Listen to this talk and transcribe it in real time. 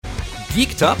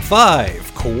Geek Top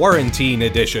 5 Quarantine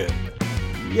Edition.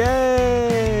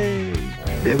 Yay!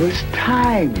 There was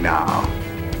time now.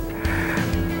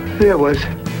 There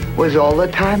was all the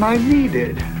time I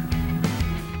needed.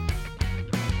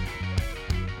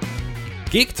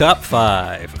 Geek Top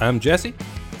 5. I'm Jesse.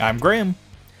 I'm Graham.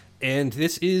 And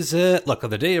this is, look, on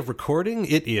the day of recording,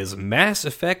 it is Mass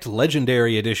Effect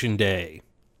Legendary Edition Day.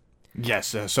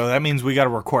 Yes, so that means we got to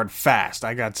record fast.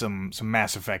 I got some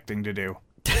Mass Effecting to do.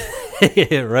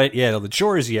 Right, yeah, the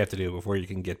chores you have to do before you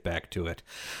can get back to it.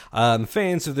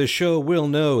 Fans of this show will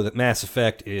know that Mass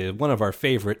Effect is one of our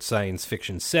favorite science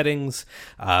fiction settings.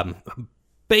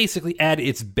 Basically at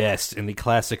its best in the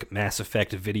classic Mass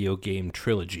Effect video game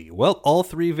trilogy. Well, all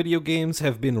three video games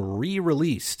have been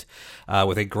re-released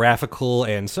with a graphical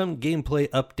and some gameplay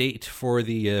update for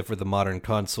the modern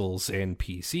consoles and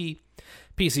PC.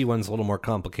 PC one's a little more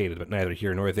complicated, but neither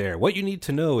here nor there. What you need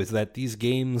to know is that these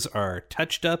games are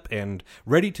touched up and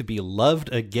ready to be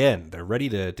loved again. They're ready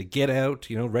to get out,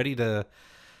 ready to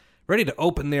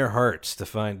open their hearts to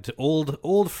find to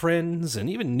old friends and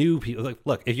even new people.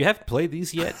 Look, if you haven't played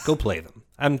these yet, go play them.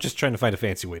 I'm just trying to find a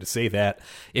fancy way to say that.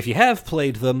 If you have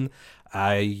played them,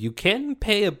 you can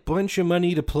pay a bunch of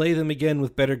money to play them again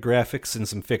with better graphics and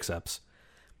some fix-ups.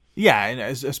 Yeah, and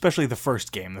especially the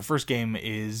first game. The first game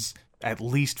is at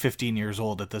least 15 years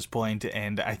old at this point,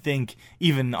 and I think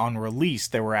even on release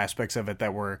there were aspects of it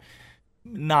that were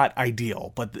not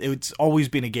ideal, but it's always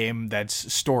been a game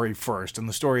that's story first, and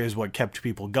the story is what kept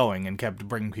people going and kept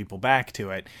bringing people back to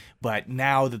it. But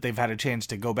now that they've had a chance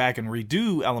to go back and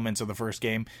redo elements of the first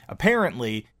game,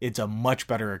 apparently it's a much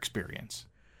better experience.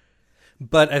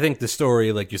 But I think the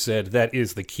story, like you said, that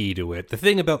is the key to it. The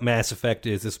thing about Mass Effect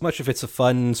is, as much of it's a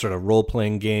fun sort of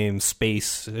role-playing game,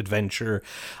 space adventure,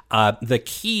 the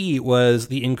key was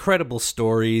the incredible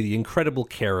story, the incredible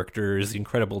characters, the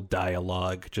incredible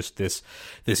dialogue, just this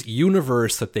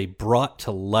universe that they brought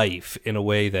to life in a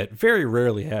way that very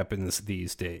rarely happens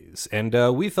these days.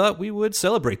 And we thought we would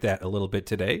celebrate that a little bit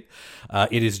today.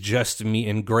 It is just me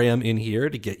and Graham in here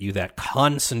to get you that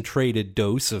concentrated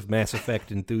dose of Mass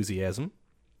Effect enthusiasm.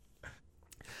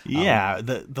 Yeah,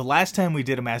 the last time we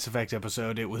did a Mass Effect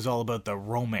episode, it was all about the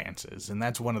romances, and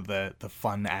that's one of the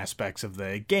fun aspects of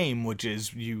the game, which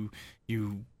is you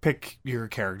pick your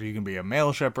character. You can be a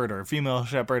male Shepard or a female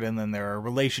Shepard, and then there are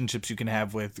relationships you can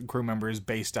have with crew members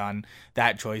based on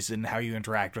that choice and how you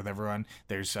interact with everyone.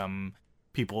 There's some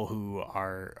people who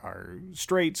are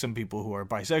straight, some people who are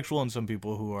bisexual, and some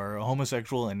people who are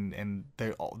homosexual, and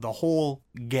the whole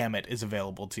gamut is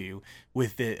available to you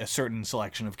with a certain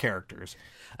selection of characters.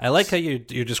 I like how your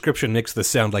description makes this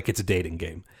sound like it's a dating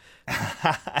game.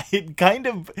 It kind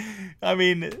of, I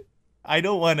mean, I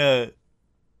don't want to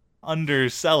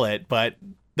undersell it, but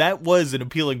that was an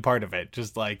appealing part of it.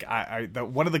 Just like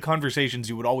one of the conversations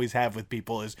you would always have with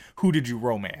people is, who did you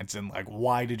romance, and like,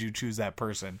 why did you choose that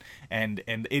person? And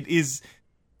it is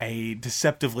a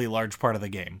deceptively large part of the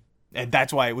game, and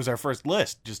that's why it was our first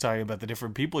list, just talking about the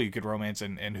different people you could romance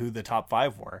and who the top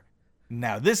 5 were.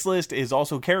 Now this list is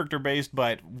also character based,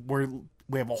 but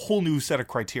we have a whole new set of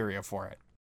criteria for it.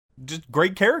 Just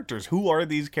great characters. Who are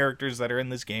these characters that are in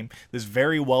this game, this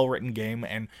very well written game,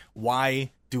 and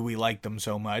why do we like them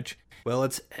so much? Well,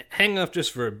 let's hang off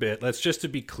just for a bit. To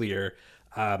be clear,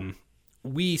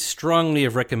 we strongly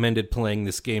have recommended playing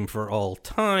this game for all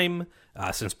time,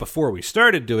 since before we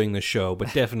started doing the show,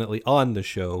 but definitely on the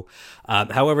show.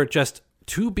 However, just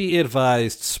to be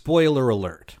advised, spoiler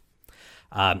alert.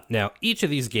 Now, each of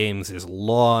these games is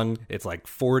long. It's like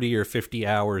 40 or 50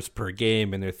 hours per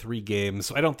game, and they're 3 games.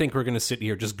 So I don't think we're going to sit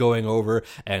here just going over,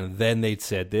 and then they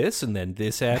said this, and then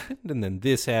this happened, and then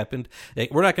this happened.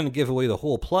 We're not going to give away the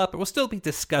whole plot, but we'll still be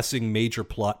discussing major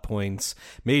plot points,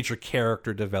 major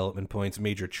character development points,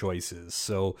 major choices.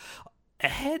 So a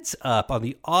heads up, on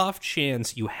the off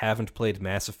chance you haven't played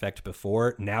Mass Effect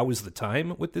before, now is the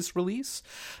time with this release,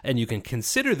 and you can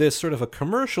consider this sort of a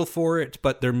commercial for it,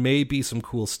 but there may be some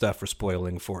cool stuff for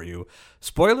spoiling for you.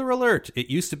 Spoiler alert,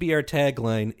 it used to be our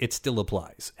tagline, it still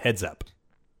applies. Heads up.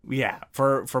 Yeah,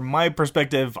 from my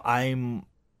perspective, I'm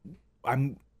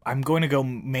going to go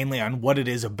mainly on what it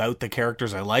is about the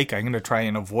characters I like. I'm going to try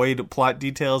and avoid plot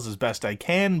details as best I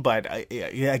can, but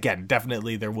again,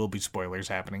 definitely there will be spoilers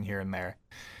happening here and there.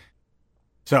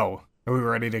 So, are we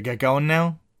ready to get going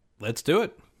now? Let's do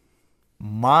it.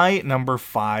 My number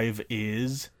 5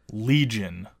 is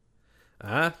Legion.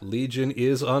 Legion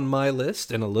is on my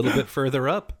list and a little bit further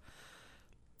up.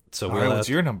 So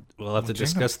we'll have to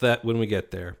discuss that when we get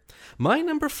there. My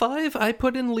number 5, I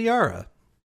put in Liara.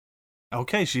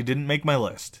 Okay, she didn't make my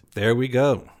list. There we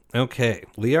go. Okay,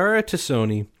 Liara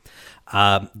T'Soni.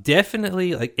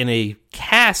 Definitely, like, in a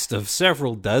cast of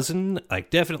several dozen, like,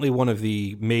 definitely one of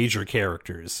the major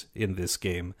characters in this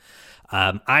game.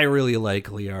 I really like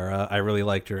Liara. I really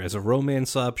liked her as a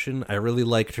romance option. I really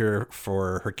liked her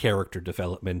for her character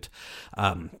development.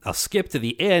 I'll skip to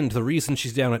the end. The reason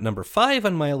she's down at number 5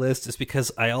 on my list is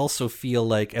because I also feel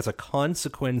like, as a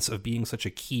consequence of being such a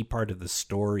key part of the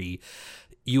story,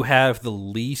 you have the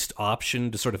least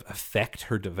option to sort of affect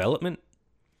her development.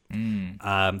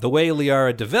 The way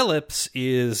Liara develops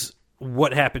is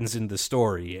what happens in the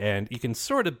story, and you can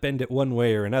sort of bend it one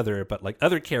way or another, but like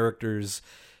other characters,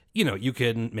 you know, you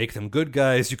can make them good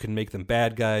guys, you can make them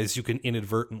bad guys, you can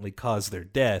inadvertently cause their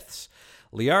deaths.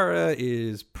 Liara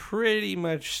is pretty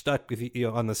much stuck with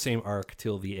on the same arc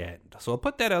till the end. So I'll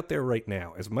put that out there right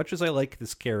now. As much as I like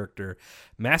this character,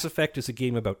 Mass Effect is a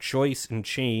game about choice and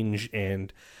change,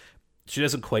 and she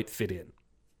doesn't quite fit in.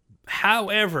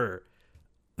 However,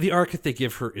 the arc that they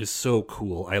give her is so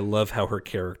cool. I love how her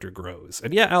character grows.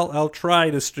 And yeah, I'll try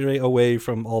to stray away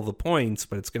from all the points,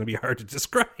 but it's going to be hard to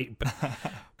describe.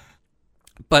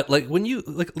 But like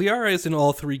Liara is in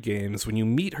all 3 games. When you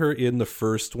meet her in the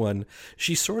first one,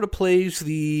 she sort of plays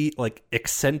the like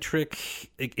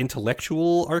eccentric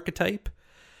intellectual archetype.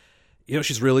 You know,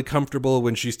 she's really comfortable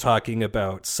when she's talking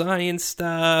about science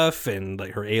stuff and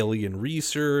like her alien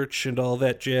research and all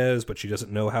that jazz, but she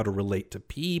doesn't know how to relate to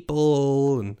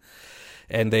people,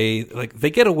 and they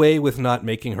get away with not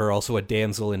making her also a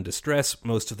damsel in distress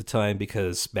most of the time,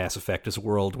 because Mass Effect is a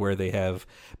world where they have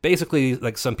basically,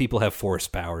 like, some people have force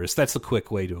powers. That's the quick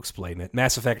way to explain it.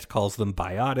 Mass Effect calls them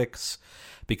biotics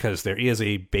because there is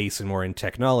a base more in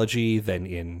technology than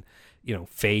in, you know,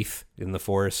 faith in the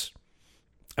Force.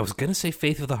 I was gonna say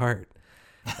Faith of the Heart.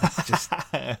 That's just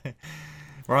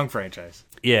wrong franchise.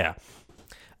 Yeah.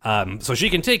 So she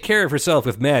can take care of herself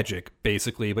with magic,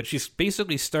 basically, but she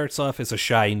basically starts off as a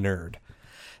shy nerd.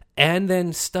 And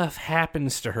then stuff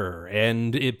happens to her,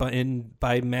 and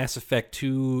by Mass Effect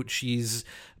 2, she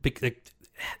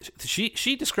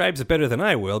describes it better than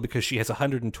I will, because she has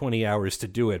 120 hours to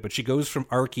do it, but she goes from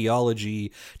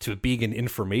archaeology to being an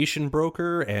information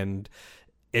broker, and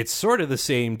it's sort of the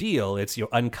same deal. It's, you know,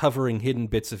 uncovering hidden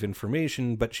bits of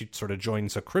information, but she sort of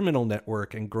joins a criminal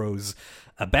network and grows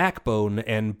a backbone.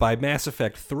 And by Mass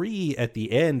Effect 3, at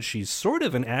the end, she's sort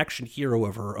of an action hero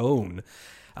of her own.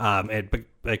 And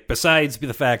like, besides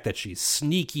the fact that she's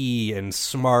sneaky and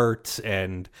smart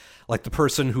and like the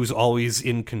person who's always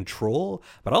in control,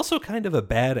 but also kind of a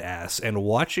badass. And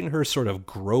watching her sort of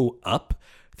grow up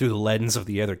through the lens of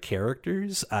the other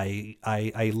characters, I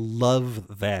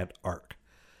love that arc.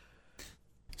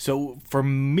 So for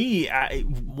me,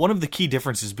 one of the key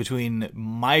differences between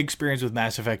my experience with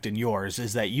Mass Effect and yours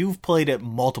is that you've played it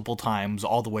multiple times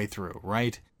all the way through,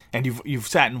 right? And you've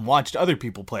sat and watched other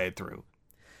people play it through.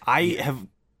 I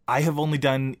have only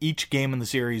done each game in the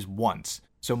series once.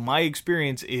 So my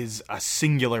experience is a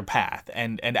singular path.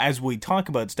 And as we talk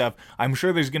about stuff, I'm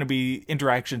sure there's going to be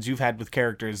interactions you've had with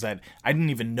characters that I didn't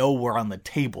even know were on the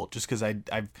table, just because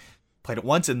I've played it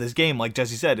once. In this game, like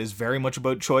Jesse said, is very much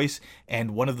about choice,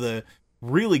 and one of the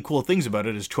really cool things about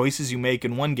it is choices you make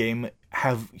in one game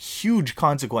have huge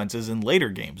consequences in later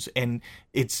games, and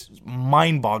it's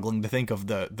mind-boggling to think of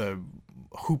the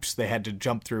hoops they had to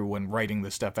jump through when writing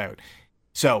this stuff out.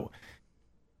 So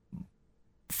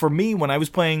for me, when I was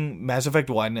playing Mass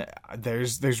Effect 1,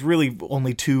 there's really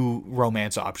only 2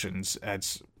 romance options.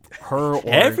 It's her or...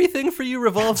 Everything for you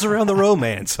revolves around the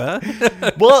romance, huh?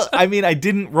 Well, I mean, I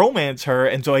didn't romance her,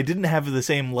 and so I didn't have the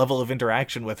same level of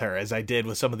interaction with her as I did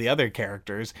with some of the other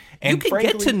characters. And you can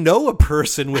frankly, get to know a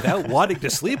person without wanting to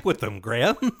sleep with them,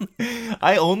 Graham.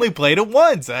 I only played it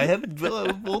once. I had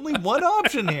only one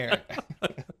option here.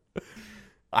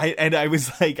 I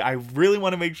was like, I really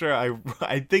want to make sure,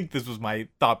 I think this was my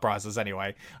thought process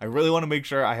anyway. I really want to make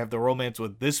sure I have the romance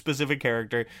with this specific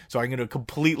character, so I'm going to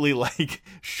completely like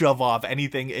shove off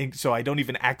anything so I don't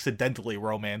even accidentally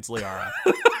romance Liara.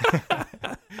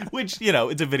 Which, you know,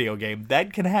 it's a video game.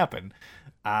 That can happen.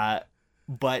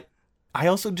 But I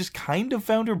also just kind of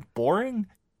found her boring.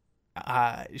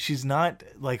 She's not,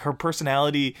 like, her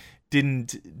personality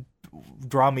didn't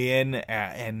draw me in,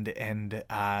 and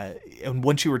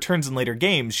when she returns in later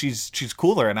games, she's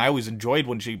cooler, and I always enjoyed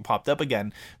when she popped up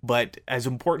again. But as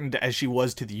important as she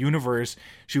was to the universe,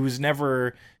 she was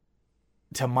never,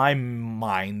 to my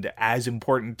mind, as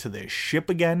important to the ship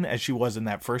again as she was in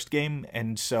that first game.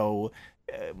 And so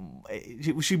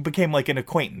she became like an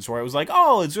acquaintance where I was like,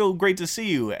 oh, it's real great to see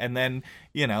you. And then,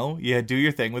 you know, you do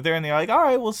your thing with her and they're like, all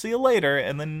right, we'll see you later.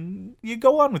 And then you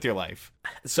go on with your life.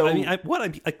 So I mean,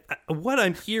 what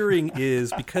I'm hearing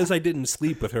is because I didn't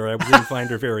sleep with her, I didn't find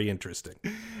her very interesting.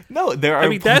 No, there are. I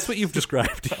mean, that's what you've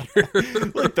described here.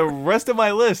 Like the rest of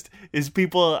my list is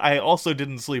people I also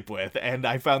didn't sleep with, and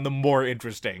I found them more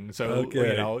interesting. So,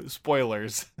 Okay. you know,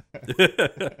 spoilers.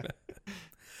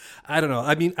 I don't know.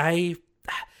 I mean,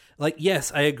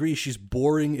 yes, I agree she's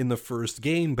boring in the first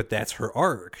game, but that's her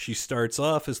arc. She starts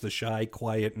off as the shy,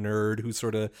 quiet nerd who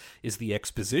sort of is the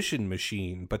exposition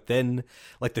machine. But then,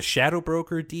 like the Shadow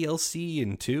Broker DLC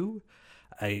in 2,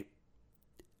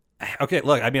 okay,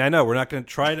 look, I mean, I know we're going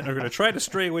to try to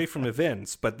stray away from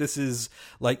events, but this is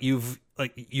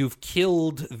you've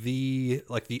killed the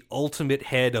ultimate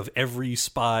head of every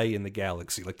spy in the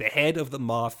galaxy, like the head of the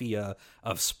mafia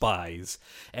of spies.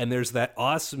 And there's that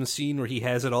awesome scene where he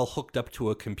has it all hooked up to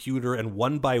a computer, and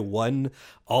one by one,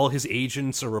 all his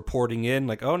agents are reporting in,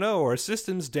 like, oh no, our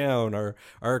system's down,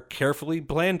 our carefully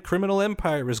planned criminal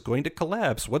empire is going to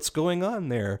collapse. What's going on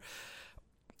there?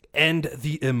 And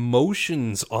the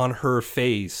emotions on her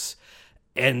face,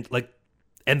 and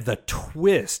the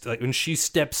twist, like when she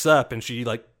steps up and she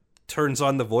like turns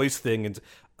on the voice thing and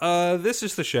this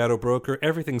is the Shadow Broker,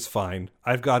 everything's fine,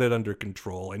 I've got it under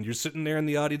control. And you're sitting there in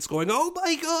the audience going, oh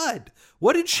my god,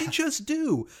 what did she just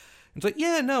do? It's like,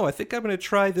 yeah, no, I think I'm going to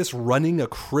try this running a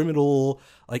criminal,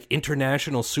 like,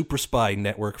 international super spy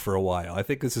network for a while. I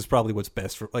think this is probably what's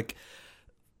best for, like,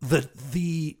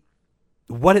 the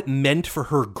what it meant for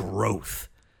her growth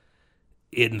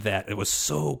in that. It was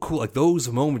so cool. Like, those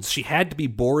moments, she had to be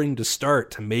boring to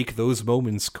start to make those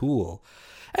moments cool.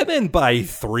 And then by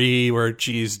 3, where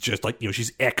she's just like, you know,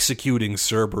 she's executing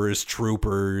Cerberus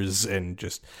troopers and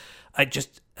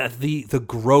the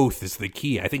growth is the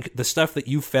key. I think the stuff that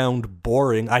you found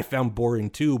boring, I found boring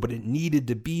too, but it needed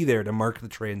to be there to mark the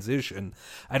transition.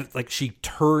 She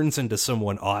turns into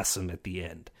someone awesome at the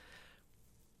end.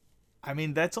 I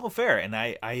mean, that's all fair, and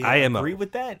I agree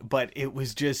with that, but it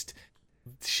was just,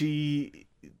 she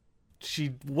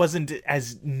wasn't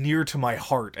as near to my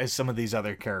heart as some of these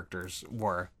other characters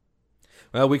were.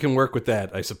 Well, we can work with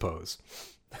that, I suppose.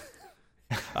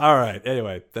 All right,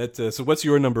 anyway, so what's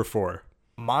your number 4?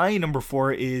 My number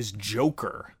 4 is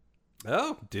Joker.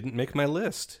 Oh, didn't make my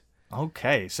list.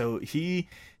 Okay, so he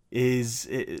is,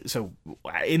 so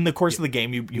in the course of the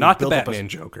game, you not the build up Batman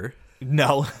Joker.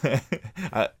 No.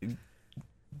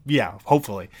 Yeah,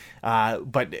 hopefully.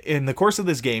 But in the course of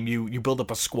this game, you build up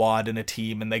a squad and a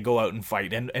team, and they go out and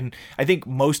fight. And I think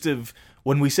most of,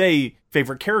 when we say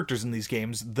favorite characters in these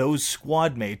games, those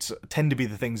squad mates tend to be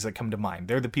the things that come to mind.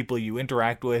 They're the people you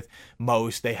interact with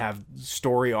most. They have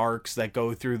story arcs that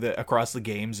go through across the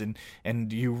games,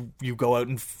 and you go out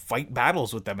and fight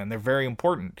battles with them, and they're very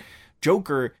important.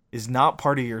 Joker is not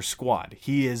part of your squad.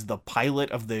 He is the pilot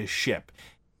of the ship.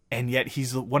 And yet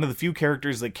he's one of the few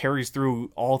characters that carries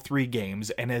through all 3 games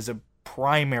and has a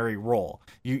primary role.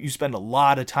 You spend a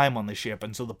lot of time on the ship,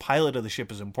 and so the pilot of the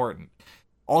ship is important.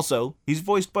 Also, he's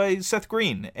voiced by Seth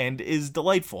Green and is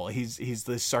delightful. He's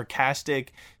this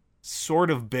sarcastic,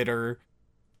 sort of bitter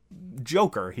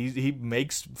Joker. He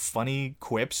makes funny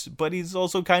quips, but he's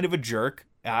also kind of a jerk.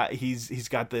 He's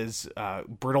got this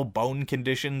brittle bone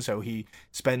condition, so he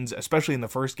spends, especially in the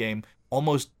first game,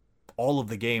 almost all of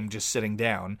the game just sitting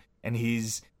down, and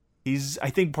he's I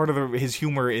think part of his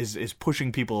humor is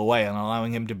pushing people away and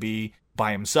allowing him to be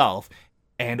by himself.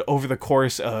 And over the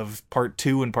course of part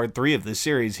 2 and part 3 of this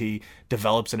series, he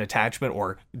develops an attachment,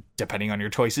 or depending on your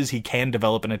choices, he can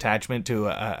develop an attachment to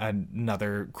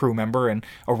another crew member, and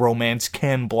a romance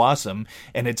can blossom.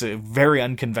 And it's a very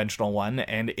unconventional one,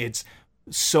 and it's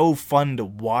so fun to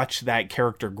watch that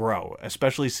character grow,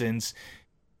 especially since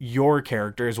your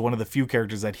character is one of the few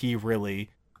characters that he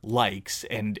really likes,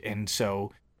 and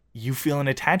so you feel an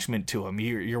attachment to him.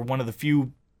 You're one of the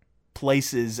few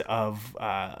places of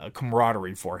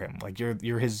camaraderie for him. Like you're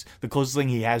the closest thing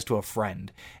he has to a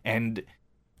friend, and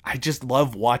I just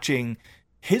love watching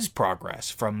his progress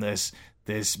from this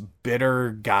bitter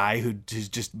guy who's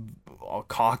just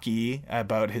cocky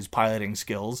about his piloting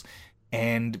skills,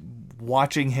 and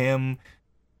watching him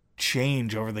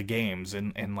change over the games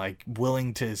and like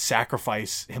willing to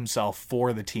sacrifice himself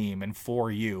for the team and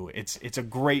for you. It's a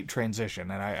great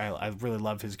transition, and I really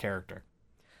love his character.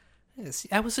 See,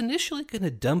 I was initially going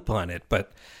to dump on it,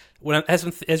 but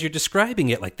as you're describing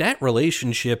it, like, that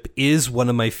relationship is one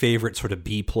of my favorite sort of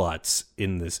B plots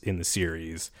in the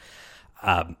series.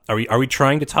 Are we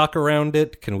trying to talk around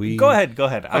it? Can we Go ahead.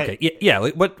 Okay, yeah.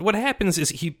 Like, what happens is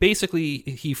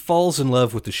he falls in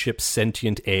love with the ship's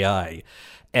sentient AI,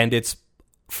 and it's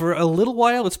for a little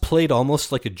while it's played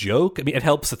almost like a joke. I mean, it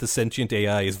helps that the sentient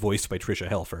AI is voiced by Trisha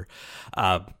Helfer,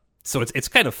 so it's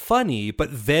kind of funny. But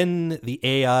then the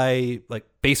AI like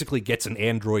basically gets an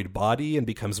android body and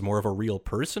becomes more of a real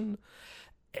person,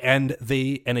 and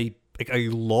a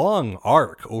long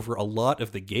arc over a lot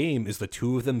of the game is the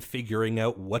two of them figuring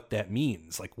out what that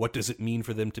means. Like, what does it mean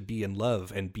for them to be in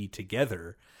love and be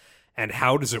together? And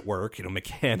how does it work,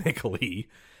 mechanically?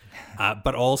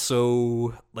 But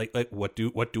also, like what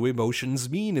do emotions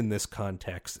mean in this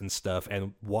context and stuff?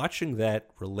 And watching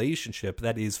that relationship,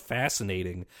 that is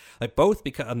fascinating. Like, both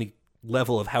because on the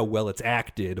level of how well it's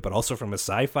acted, but also from a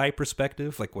sci-fi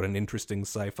perspective, like what an interesting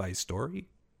sci-fi story.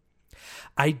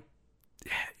 I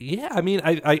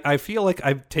feel like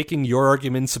I'm taking your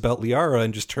arguments about Liara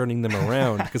and just turning them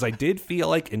around, because I did feel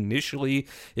like initially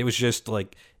it was just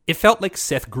like, it felt like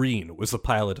Seth Green was the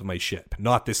pilot of my ship,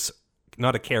 not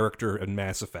a character in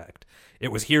Mass Effect.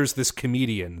 It was, here's this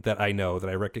comedian that I know, that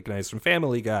I recognize from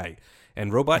Family Guy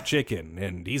and Robot Chicken,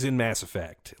 and he's in Mass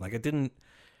Effect. Like, it didn't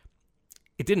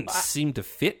seem to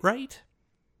fit right.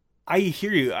 I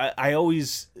hear you. I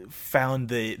always found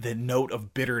the note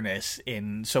of bitterness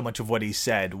in so much of what he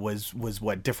said was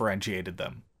what differentiated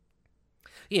them.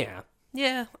 Yeah.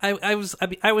 I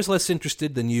was less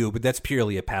interested than you, but that's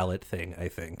purely a palette thing, I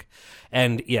think.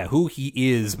 And yeah, who he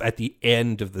is at the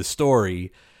end of the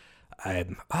story,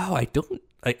 I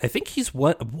think he's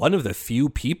one of the few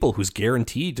people who's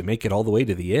guaranteed to make it all the way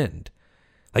to the end.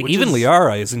 Like,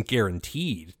 Liara isn't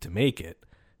guaranteed to make it,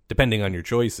 depending on your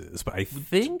choices, but I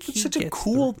think it's such a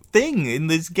cool thing in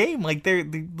this game. Like, they're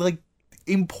like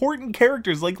important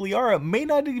characters like Liara may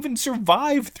not even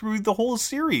survive through the whole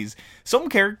series. Some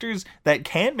characters that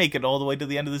can make it all the way to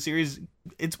the end of the series,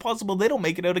 it's possible they don't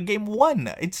make it out of game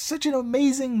one. It's such an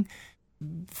amazing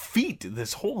feat,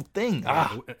 this whole thing.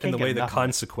 And the way the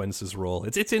consequences roll,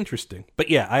 it's interesting.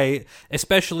 But yeah, I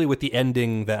especially with the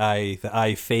ending that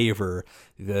I favor,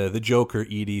 the Joker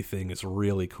EDI thing is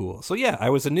really cool. So yeah, I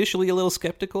was initially a little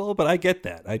skeptical, but I get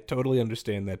that. I totally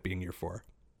understand that being your 4.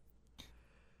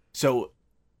 So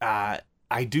I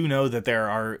do know that there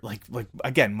are like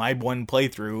again, my one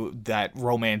playthrough, that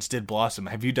romance did blossom.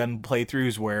 Have you done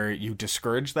playthroughs where you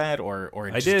discourage that or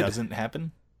it just doesn't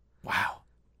happen? Wow.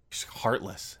 Just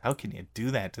heartless. How can you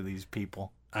do that to these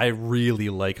people? I really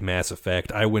like Mass Effect.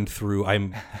 I went through.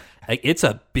 It's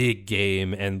a big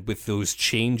game, and with those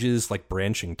changes, like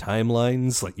branching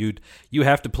timelines, like you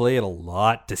have to play it a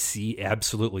lot to see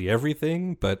absolutely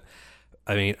everything. But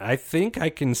I mean, I think I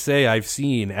can say I've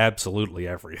seen absolutely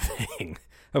everything.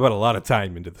 I've got a lot of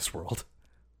time into this world.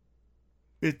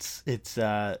 It's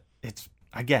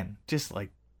again just like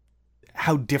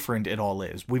how different it all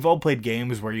is. We've all played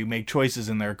games where you make choices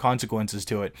and there are consequences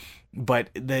to it, but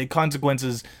the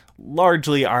consequences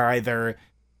largely are either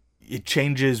it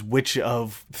changes which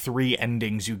of 3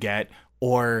 endings you get,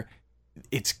 or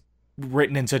it's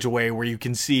written in such a way where you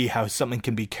can see how something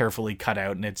can be carefully cut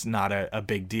out and it's not a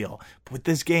big deal. But with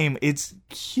this game, it's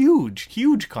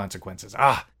huge consequences.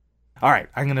 All right,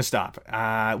 I'm going to stop.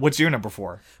 What's your number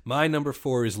 4? My number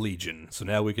 4 is Legion, so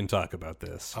now we can talk about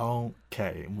this.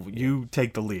 Okay, you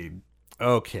take the lead.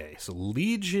 Okay, so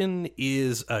Legion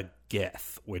is a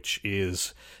Geth, which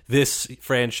is this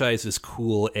franchise's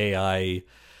cool AI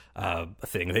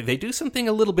thing. They do something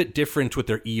a little bit different with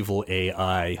their evil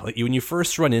AI. Like, when you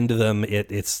first run into them,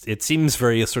 it seems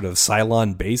very sort of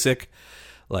Cylon basic.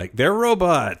 Like, they're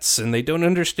robots, and they don't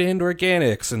understand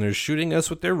organics, and they're shooting us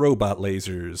with their robot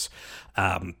lasers.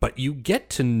 But you get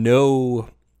to know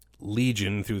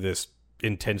Legion through this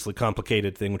intensely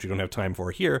complicated thing, which we don't have time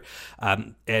for here.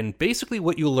 And basically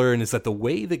what you learn is that the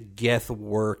way the Geth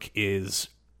work is...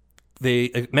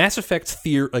 Mass Effect's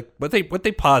theory, like what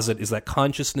they posit is that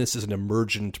consciousness is an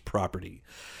emergent property.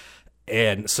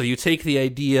 And so you take the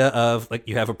idea of, like,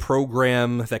 you have a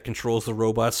program that controls the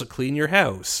robots to clean your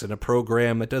house, and a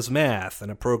program that does math,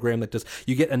 and a program that does...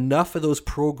 You get enough of those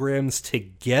programs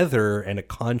together, and a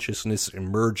consciousness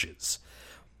emerges.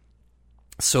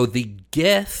 So the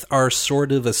Geth are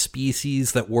sort of a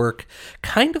species that work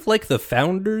kind of like the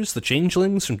Founders, the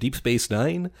Changelings from Deep Space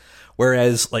Nine,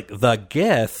 whereas, like, the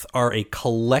Geth are a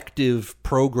collective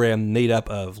program made up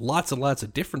of lots and lots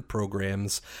of different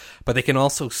programs, but they can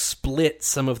also split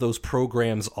some of those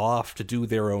programs off to do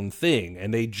their own thing,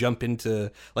 and they jump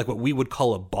into, like, what we would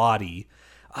call a body.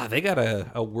 They got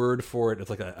a word for it.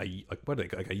 It's like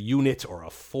a unit or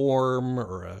a form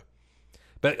or a...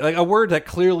 But like a word that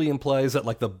clearly implies that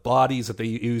like the bodies that they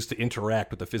use to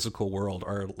interact with the physical world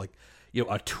are like,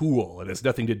 a tool. It has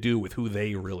nothing to do with who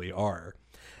they really are.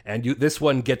 And this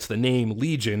one gets the name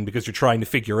Legion because you're trying to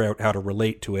figure out how to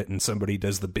relate to it, and somebody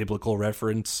does the biblical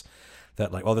reference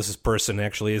that like, oh, this person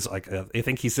actually is like, I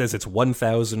think he says it's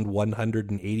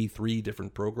 1,183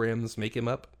 different programs make him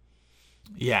up.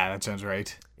 Yeah, that sounds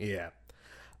right. Yeah.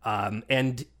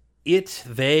 And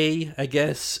they, I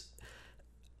guess,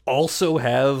 also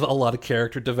have a lot of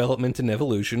character development and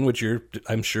evolution, which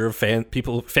I'm sure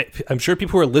people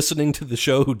who are listening to the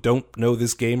show who don't know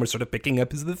this game are sort of picking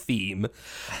up as the theme.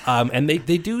 And they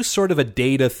do sort of a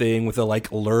data thing with the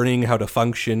like learning how to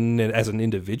function as an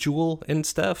individual and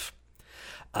stuff.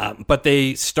 But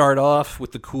they start off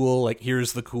with the cool, like,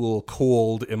 here's the cool,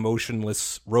 cold,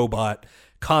 emotionless robot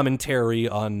commentary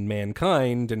on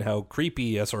mankind and how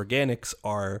creepy us organics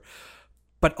are,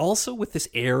 but also with this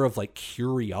air of like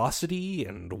curiosity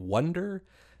and wonder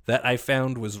that I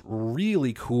found was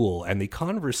really cool. And the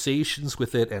conversations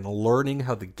with it and learning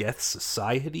how the Geth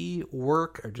society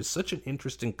work are just such an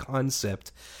interesting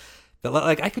concept that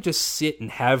like I could just sit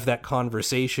and have that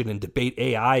conversation and debate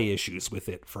AI issues with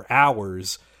it for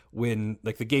hours when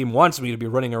like the game wants me to be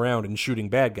running around and shooting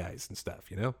bad guys and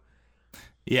stuff,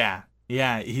 Yeah.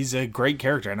 Yeah, he's a great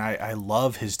character, and I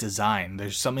love his design.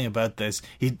 There's something about this.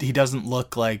 He doesn't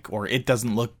look like, or it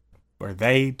doesn't look, or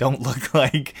they don't look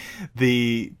like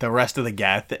the rest of the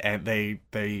Geth, and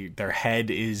their head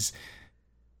is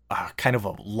kind of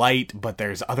a light, but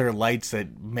there's other lights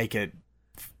that make it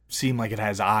seem like it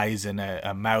has eyes and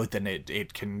a mouth, and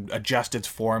it can adjust its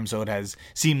form so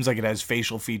seems like it has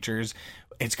facial features.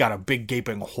 It's got a big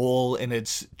gaping hole in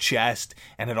its chest,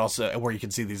 and it also, where you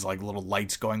can see these like little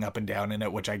lights going up and down in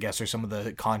it, which I guess are some of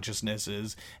the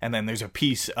consciousnesses. And then there's a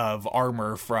piece of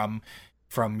armor from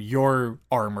your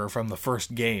armor from the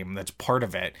first game that's part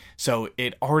of it. So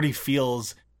it already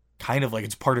feels kind of like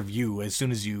it's part of you as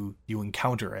soon as you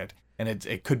encounter it. And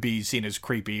it could be seen as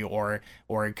creepy, or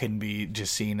it can be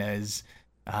just seen as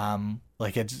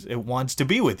like it wants to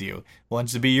be with you,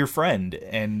 wants to be your friend.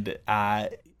 And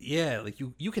yeah, like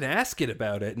you can ask it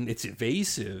about it and it's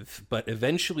evasive, but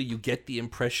eventually you get the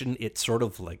impression it sort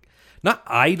of like not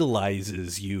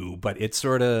idolizes you, but it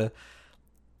sort of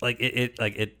like it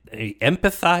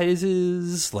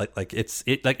empathizes, like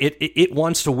it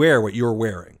wants to wear what you're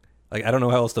wearing. Like I don't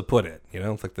know how else to put it,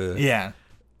 like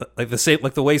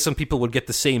the way some people would get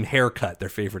the same haircut their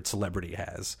favorite celebrity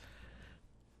has.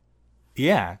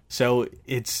 Yeah, so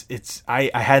I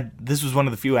had, this was one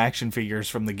of the few action figures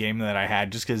from the game that I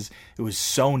had just because it was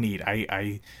so neat.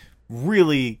 I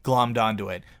really glommed onto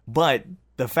it. But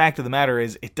the fact of the matter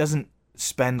is it doesn't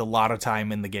spend a lot of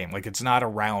time in the game. Like it's not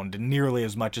around nearly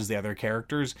as much as the other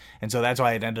characters. And so that's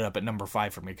why it ended up at number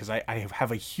 5 for me, because I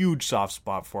have a huge soft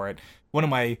spot for it. One of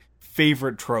my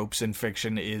favorite tropes in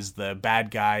fiction is the bad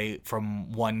guy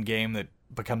from one game that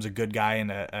becomes a good guy in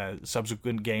a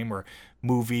subsequent game or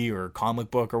movie or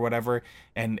comic book or whatever,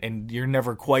 and you're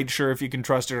never quite sure if you can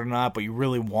trust it or not, but you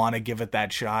really want to give it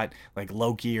that shot, like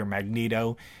Loki or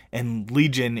Magneto. And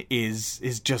Legion is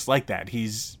just like that.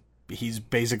 He's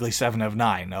basically 7 of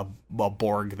 9, a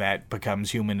Borg that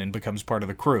becomes human and becomes part of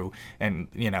the crew. And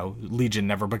Legion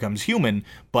never becomes human,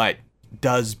 but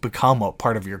does become a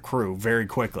part of your crew very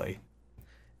quickly.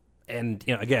 And,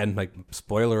 again, like,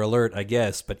 spoiler alert, I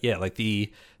guess, but yeah, like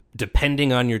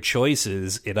depending on your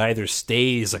choices, it either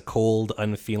stays a cold,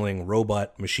 unfeeling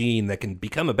robot machine that can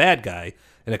become a bad guy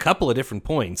in a couple of different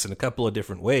points, in a couple of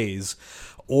different ways,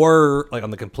 or, like,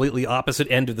 on the completely opposite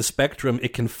end of the spectrum,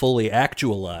 it can fully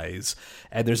actualize.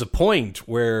 And there's a point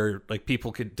where, like,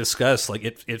 people could discuss, like,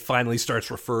 it finally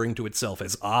starts referring to itself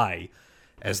as I,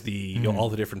 as the all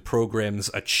the different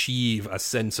programs achieve a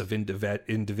sense of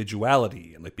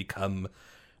individuality and like become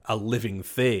a living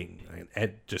thing.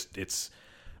 And it's it's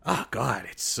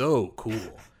so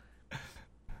cool.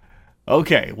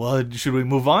 Okay, well, should we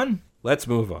move on? Let's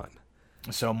move on.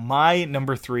 So my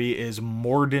number 3 is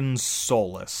Morden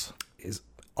Solus. Is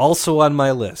also on my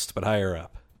list, but higher up.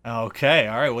 Okay,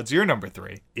 all right. What's your number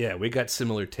 3? Yeah, we got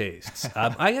similar tastes.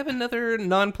 I have another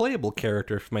non-playable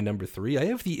character for my number 3. I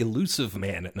have the Elusive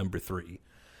Man at number 3.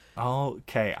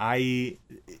 Okay, I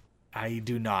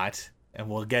do not, and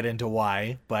we'll get into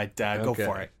why, but go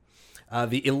for it.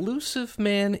 The Elusive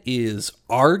Man is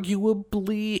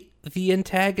arguably the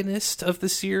antagonist of the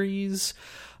series,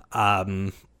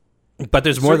 but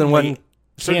there's more than one.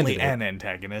 Certainly an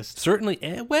antagonist.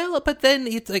 Certainly, well, but then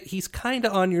it's like he's kind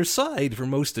of on your side for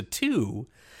most of 2.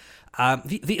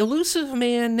 The Elusive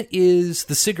Man is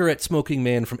the cigarette-smoking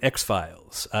man from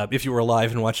X-Files, if you were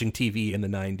alive and watching TV in the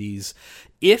 90s,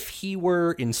 if he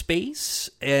were in space,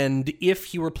 and if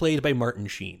he were played by Martin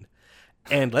Sheen.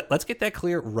 And let's get that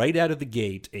clear right out of the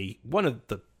gate. One of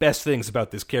the best things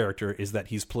about this character is that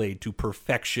he's played to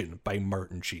perfection by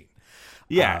Martin Sheen.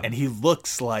 Yeah, and he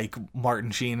looks like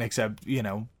Martin Sheen, except,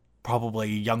 probably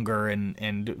younger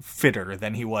and fitter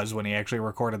than he was when he actually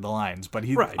recorded the lines. But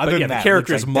the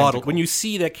character is modeled. When you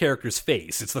see that character's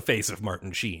face, it's the face of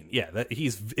Martin Sheen. Yeah,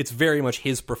 it's very much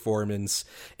his performance.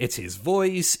 It's his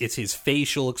voice. It's his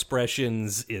facial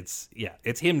expressions. It's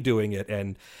him doing it.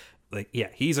 And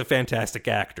he's a fantastic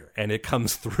actor, and it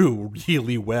comes through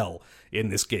really well in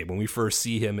this game when we first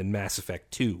see him in Mass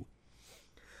Effect 2.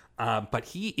 But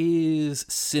he is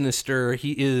sinister.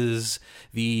 He is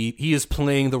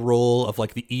playing the role of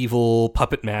like the evil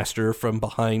puppet master from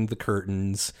behind the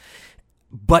curtains.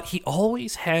 But he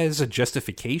always has a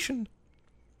justification.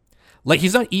 Like,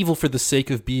 he's not evil for the sake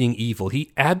of being evil.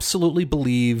 He absolutely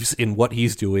believes in what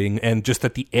he's doing, and just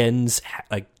that the ends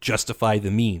justify the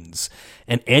means.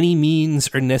 And any means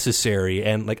are necessary.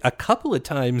 And like a couple of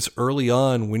times early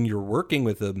on when you're working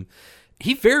with him,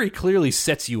 he very clearly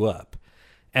sets you up.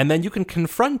 And then you can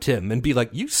confront him and be like,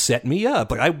 you set me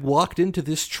up. Like, I walked into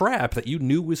this trap that you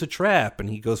knew was a trap. And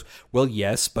he goes, well,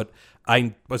 yes, but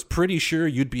I was pretty sure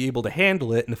you'd be able to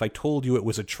handle it. And if I told you it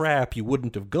was a trap, you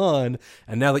wouldn't have gone.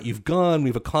 And now that you've gone,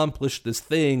 we've accomplished this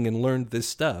thing and learned this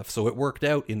stuff. So it worked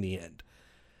out in the end.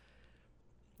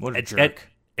 What a jerk.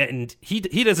 And he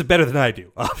does it better than I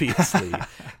do, obviously.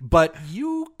 But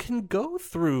you can go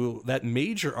through that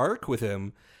major arc with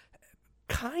him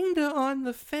kind of on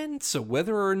the fence of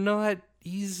whether or not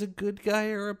he's a good guy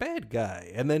or a bad guy.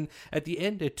 And then at the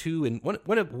end of 2, and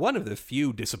one of the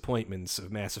few disappointments of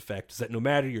Mass Effect is that no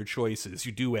matter your choices,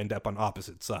 you do end up on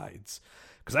opposite sides.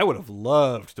 Because I would have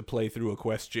loved to play through a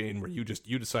quest chain where you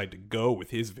decide to go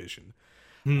with his vision.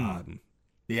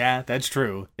 Yeah, that's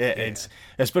true. It's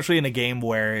especially in a game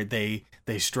where they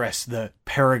stress the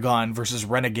Paragon versus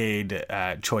Renegade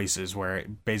choices, where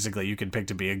basically you can pick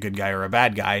to be a good guy or a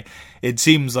bad guy. It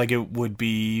seems like it would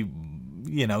be,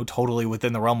 totally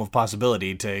within the realm of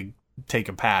possibility to take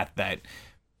a path that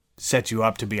sets you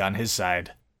up to be on his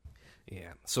side.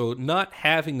 Yeah, so not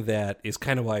having that is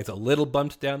kind of why it's a little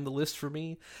bumped down the list for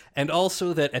me. And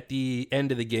also that at the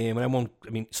end of the game, and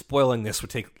spoiling this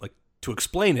would take to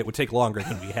explain it would take longer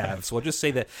than we have. So I'll just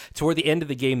say that toward the end of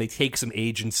the game, they take some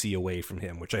agency away from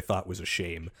him, which I thought was a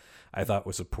shame. I thought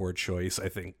was a poor choice. I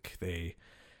think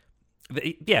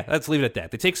let's leave it at that.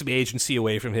 They take some agency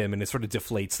away from him, and it sort of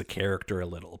deflates the character a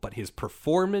little. But his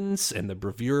performance and the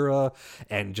bravura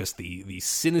and just the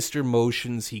sinister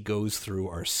motions he goes through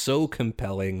are so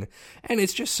compelling, and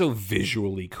it's just so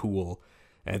visually cool.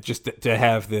 And just to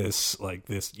have this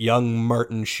young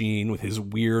Martin Sheen with his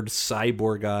weird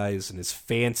cyborg eyes and his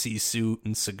fancy suit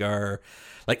and cigar,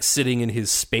 sitting in his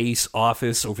space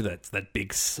office over that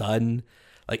big sun.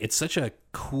 It's such a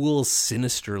cool,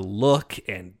 sinister look,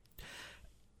 and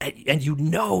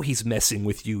he's messing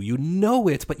with you. You know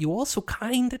it, but you also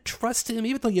kind of trust him,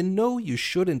 even though you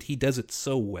shouldn't. He does it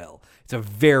so well. It's a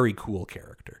very cool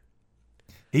character.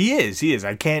 He is.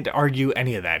 I can't argue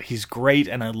any of that. He's great,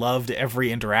 and I loved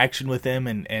every interaction with him,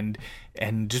 and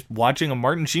just watching a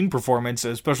Martin Sheen performance,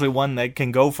 especially one that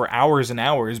can go for hours and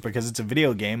hours because it's a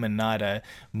video game and not a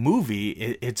movie.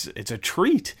 It's a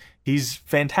treat. He's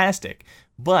fantastic,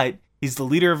 but he's the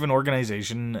leader of an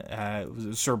organization,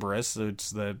 Cerberus. So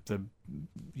it's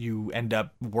you end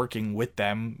up working with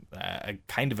them,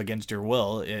 kind of against your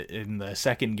will in the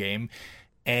second game,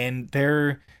 and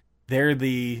they're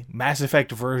the Mass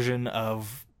Effect version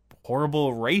of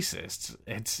horrible racists.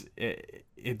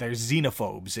 They're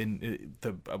xenophobes, and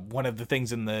one of the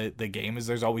things in the game is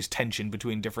there's always tension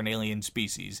between different alien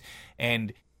species,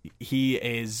 and he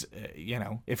is,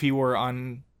 if he were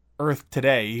on Earth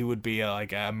today, he would be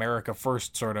like a America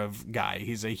First sort of guy.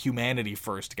 He's a humanity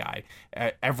first guy.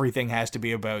 Everything has to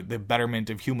be about the betterment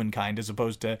of humankind as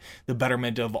opposed to the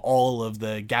betterment of all of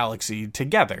the galaxy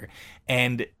together.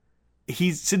 And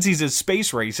since he's a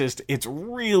space racist, it's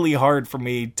really hard for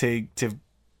me to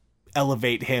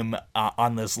elevate him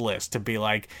on this list, to be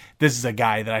like, this is a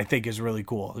guy that I think is really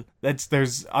cool.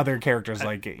 There's other characters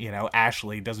like,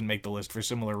 Ashley doesn't make the list for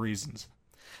similar reasons.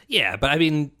 Yeah, but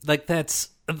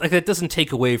that doesn't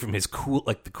take away from his cool,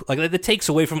 that takes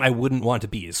away from I wouldn't want to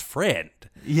be his friend.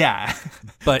 Yeah.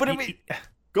 But I mean,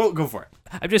 go for it.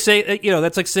 I'm just saying,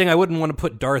 that's like saying I wouldn't want to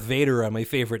put Darth Vader on my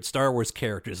favorite Star Wars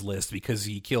characters list because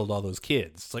he killed all those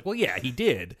kids. It's like, well, yeah, he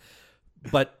did.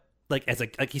 But like as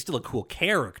like he's still a cool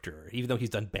character, even though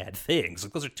he's done bad things.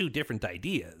 Like those are two different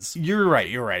ideas. You're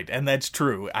right, and that's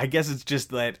true. I guess it's just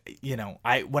that, you know,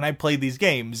 when I play these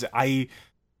games, I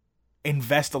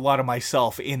invest a lot of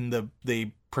myself in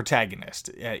the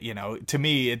protagonist. You know, to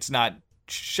me, it's not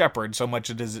Shepard so much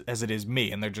as it is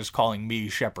me, and they're just calling me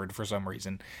Shepard for some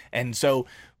reason. And so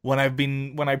when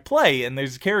I play and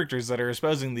there's characters that are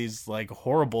espousing these like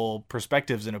horrible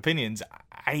perspectives and opinions,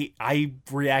 I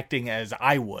reacting as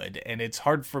I would, and it's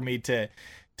hard for me to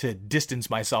distance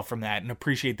myself from that and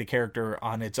appreciate the character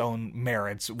on its own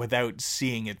merits without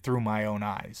seeing it through my own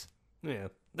eyes. Yeah,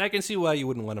 I can see why you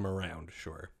wouldn't want him around.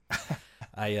 Sure.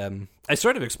 I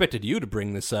sort of expected you to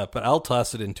bring this up, but I'll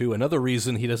toss it in too. Another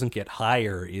reason he doesn't get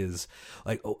higher is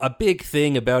like a big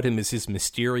thing about him is his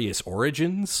mysterious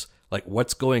origins. Like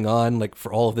what's going on, like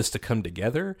for all of this to come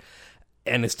together,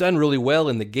 and it's done really well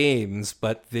in the games.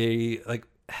 But they like,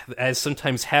 as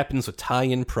sometimes happens with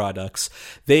tie-in products,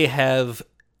 they have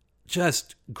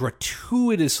just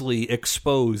gratuitously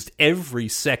exposed every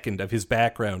second of his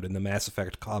background in the Mass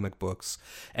Effect comic books,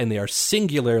 and they are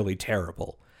singularly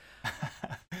terrible.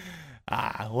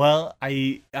 Well,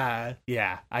 I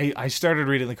started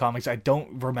reading the comics. I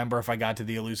don't remember if I got to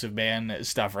the Elusive Man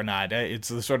stuff or not. It's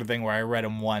the sort of thing where I read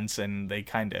them once and they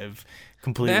kind of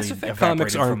completely Mass Effect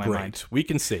comics aren't great. Mind. We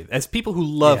can say that. As people who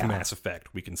love Mass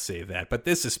Effect, we can say that. But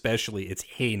this especially, it's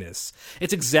heinous.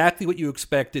 It's exactly what you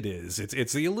expect it is.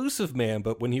 It's the Elusive Man,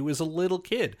 but when he was a little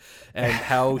kid, and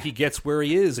how he gets where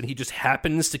he is, and he just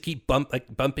happens to keep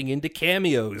bumping into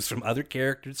cameos from other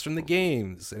characters from the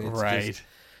games. And it's just,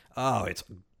 it's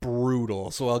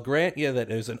brutal. So I'll grant you that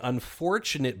there's an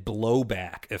unfortunate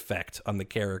blowback effect on the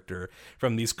character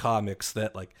from these comics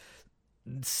that, like,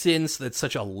 since that's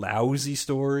such a lousy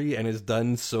story and has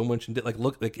done so much,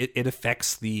 it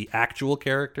affects the actual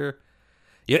character.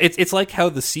 Yeah, it's like how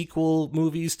the sequel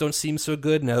movies don't seem so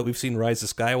good now that we've seen Rise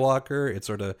of Skywalker. It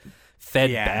sort of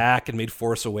fed back and made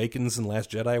Force Awakens and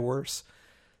Last Jedi worse.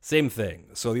 Same thing.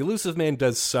 So the Elusive Man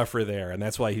does suffer there, and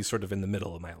that's why he's sort of in the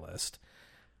middle of my list.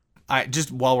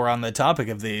 Just while we're on the topic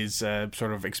of these sort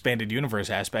of expanded universe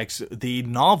aspects, the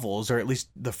novels, or at least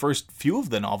the first few of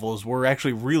the novels, were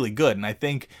actually really good. And I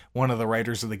think one of the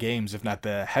writers of the games, if not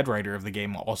the head writer of the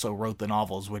game, also wrote the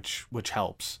novels, which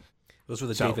helps. Those were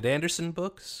the David Anderson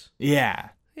books? Yeah.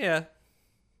 Yeah.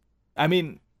 I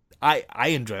mean, I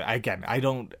enjoy, again,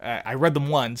 I read them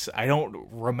once. I don't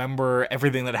remember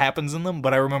everything that happens in them,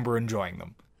 but I remember enjoying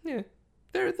them. Yeah.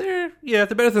 They're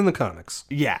better than the comics.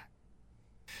 Yeah.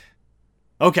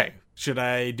 Okay, should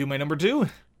I do my number 2?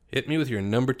 Hit me with your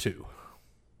number 2.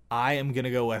 I am going to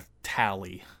go with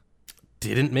Tali.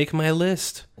 Didn't make my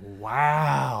list.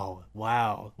 Wow.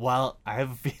 Well, I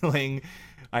have a feeling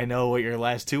I know what your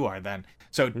last 2 are then.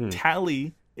 So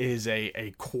Tali is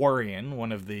a Quarian,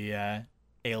 one of the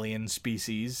alien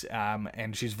species,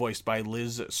 and she's voiced by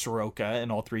Liz Soroka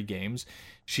in all 3 games.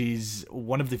 She's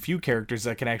one of the few characters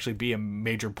that can actually be a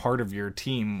major part of your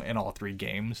team in all 3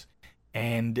 games.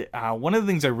 And one of the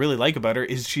things I really like about her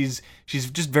is she's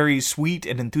just very sweet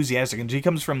and enthusiastic, and she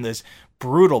comes from this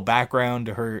brutal background.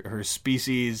 Her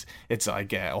species, it's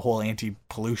like a whole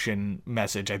anti-pollution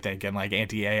message, I think, and like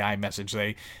anti-AI message.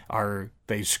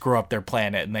 They screw up their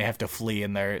planet and they have to flee,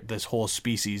 and this whole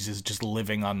species is just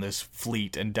living on this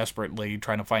fleet and desperately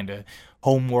trying to find a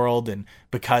home world. And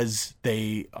because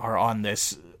they are on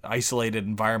this isolated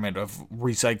environment of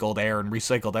recycled air and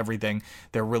recycled everything,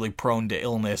 they're really prone to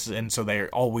illness, and so they're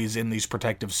always in these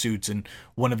protective suits. And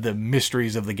one of the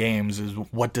mysteries of the games is,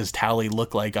 what does Tali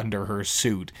look like under her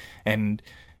suit? And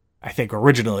I think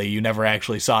originally you never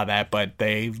actually saw that, but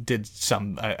they did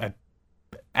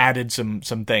added some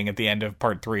thing at the end of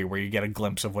part 3 where you get a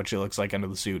glimpse of what she looks like under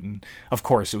the suit. And of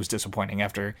course it was disappointing.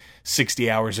 After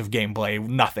 60 hours of gameplay,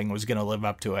 nothing was going to live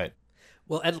up to it.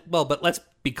 Well, but let's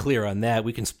be clear on that.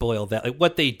 We can spoil that. Like,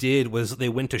 what they did was they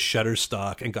went to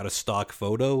Shutterstock and got a stock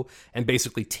photo and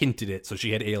basically tinted it so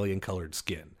she had alien-colored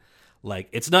skin. Like,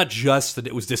 it's not just that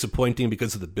it was disappointing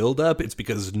because of the build-up, it's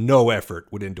because no effort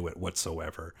went into it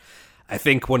whatsoever. I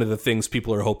think one of the things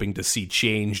people are hoping to see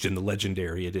changed in the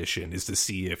Legendary Edition is to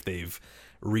see if they've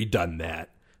redone that.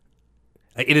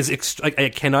 It is, I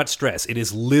cannot stress, it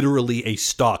is literally a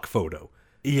stock photo.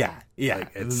 Yeah.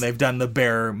 Like, they've done the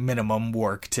bare minimum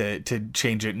work to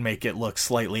change it and make it look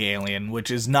slightly alien,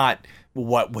 which is not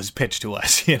what was pitched to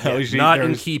us. You know, not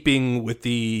in keeping with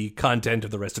the content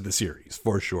of the rest of the series,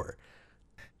 for sure.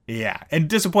 Yeah, and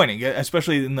disappointing,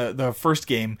 especially in the first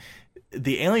game.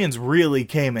 The aliens really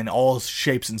came in all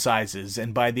shapes and sizes,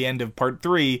 and by the end of part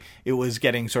 3, it was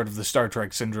getting sort of the Star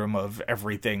Trek syndrome of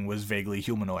everything was vaguely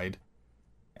humanoid.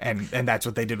 And that's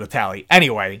what they did with Tali.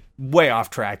 Anyway, way off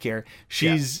track here.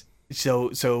 She's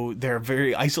so they're a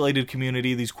very isolated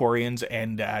community, these Quarians,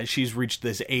 and she's reached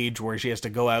this age where she has to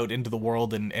go out into the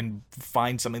world and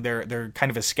find something. They're kind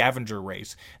of a scavenger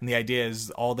race, and the idea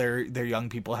is all their young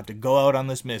people have to go out on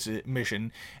this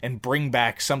mission and bring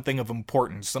back something of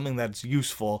importance, something that's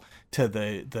useful to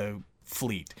the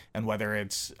fleet. And whether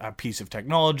it's a piece of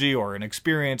technology or an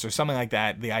experience or something like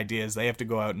that, the idea is they have to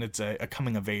go out and it's a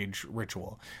coming of age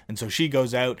ritual. And so she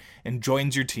goes out and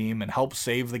joins your team and helps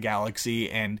save the galaxy,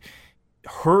 and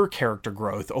her character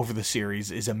growth over the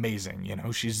series is amazing. You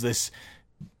know, she's this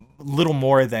little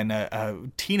more than a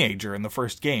teenager in the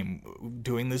first game,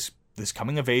 doing this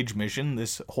coming of age mission,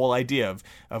 this whole idea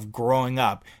of growing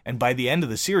up. And by the end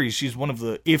of the series, she's one of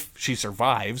the, if she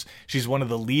survives, she's one of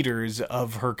the leaders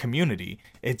of her community.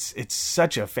 It's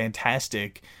such a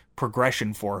fantastic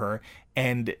progression for her.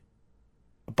 And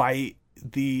by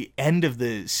the end of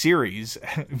the series,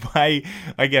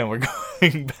 again, we're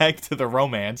going back to the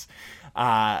romance. You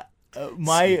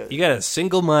got a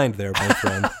single mind there, my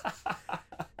friend.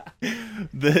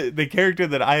 The character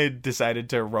that I had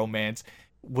decided to romance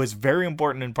was very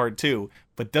important in part 2,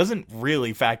 but doesn't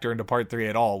really factor into part 3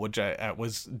 at all, which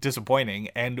was disappointing.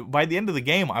 And by the end of the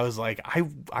game, I was like,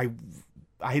 I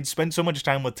had spent so much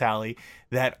time with Tali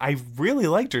that I really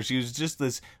liked her. She was just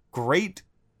this great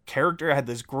character, had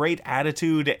this great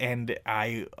attitude, and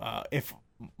if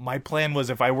my plan was,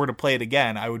 if I were to play it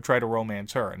again, I would try to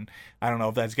romance her. And I don't know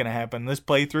if that's going to happen this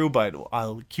playthrough, but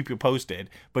I'll keep you posted.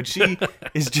 But she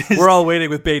is just... We're all waiting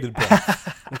with bated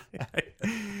breath.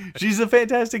 She's a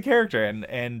fantastic character,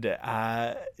 and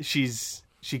she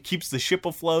keeps the ship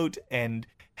afloat and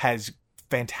has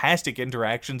fantastic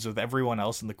interactions with everyone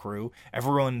else in the crew.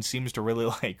 Everyone seems to really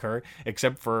like her,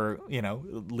 except for,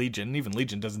 Legion. Even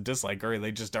Legion doesn't dislike her.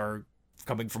 They just are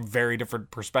coming from very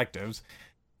different perspectives.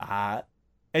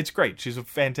 It's great. She's a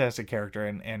fantastic character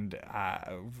and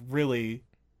really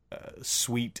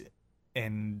sweet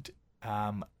and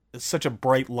such a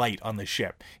bright light on the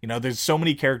ship. There's so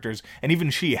many characters, and even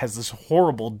she has this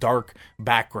horrible dark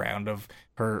background of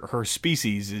her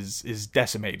species is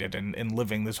decimated and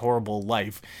living this horrible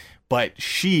life. But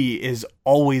she is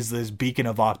always this beacon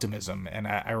of optimism, and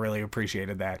I really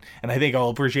appreciated that. And I think I'll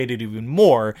appreciate it even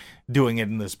more doing it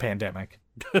in this pandemic.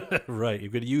 Right, you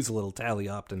could use a little Tali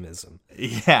optimism.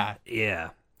 Yeah.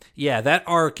 Yeah, that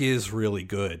arc is really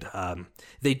good.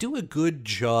 They do a good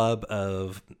job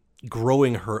of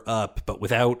growing her up, but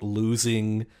without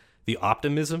losing the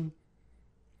optimism.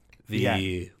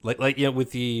 You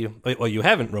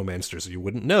haven't romanced her, so you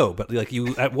wouldn't know. But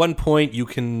you, at one point, you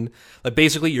can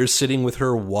basically you're sitting with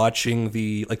her watching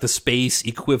the space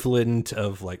equivalent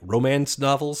of romance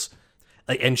novels.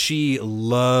 And she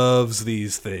loves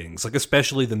these things,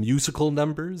 especially the musical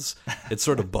numbers. It's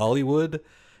sort of Bollywood.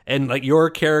 And your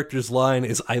character's line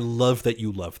is, "I love that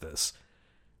you love this."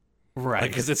 Right.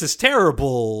 Because it's this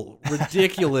terrible,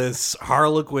 ridiculous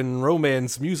Harlequin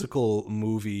romance musical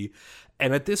movie.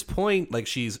 And at this point,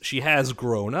 she has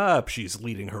grown up. She's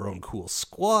leading her own cool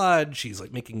squad. She's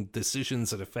making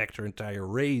decisions that affect her entire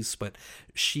race. But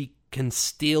she can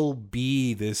still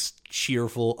be this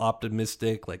cheerful,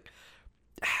 optimistic,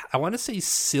 I want to say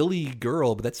silly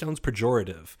girl, but that sounds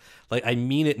pejorative. I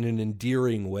mean it in an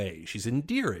endearing way. She's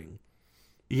endearing.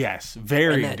 Yes,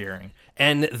 very endearing.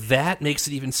 And that makes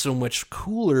it even so much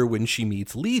cooler when she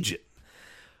meets Legion.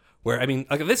 Where,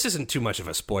 this isn't too much of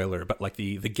a spoiler, but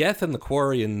the Geth and the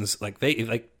Quarians,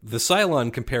 the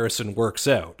Cylon comparison works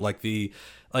out.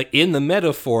 In the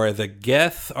metaphor, the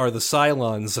Geth are the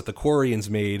Cylons that the Quarians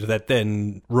made that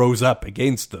then rose up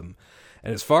against them.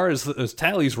 And as far as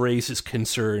Tali's race is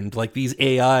concerned, these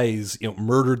AIs,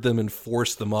 murdered them and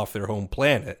forced them off their home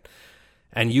planet.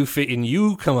 And you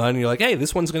come on and you're like, hey,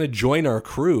 this one's going to join our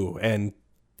crew. And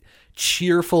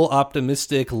cheerful,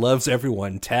 optimistic, loves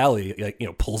everyone Tali,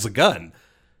 pulls a gun.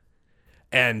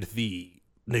 And the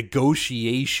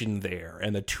negotiation there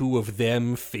and the two of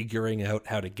them figuring out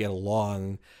how to get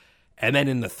along. And then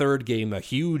in the third game, a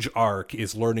huge arc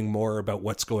is learning more about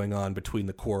what's going on between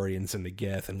the Quarians and the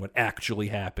Geth and what actually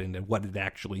happened and what it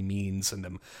actually means, and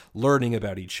them learning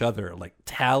about each other.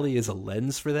 Tali as a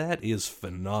lens for that is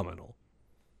phenomenal.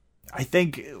 I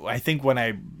think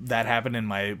when that happened in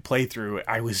my playthrough,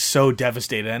 I was so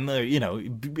devastated. And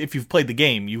if you've played the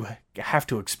game, you have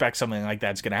to expect something like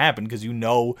that's going to happen because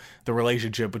the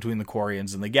relationship between the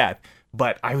Quarians and the Geth.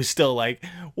 But I was still like,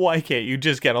 why can't you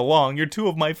just get along? You're two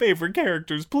of my favorite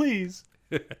characters, please.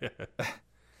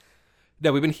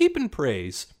 Now, we've been heaping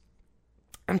praise.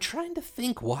 I'm trying to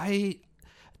think why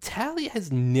Tali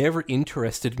has never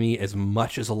interested me as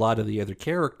much as a lot of the other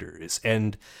characters.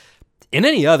 And in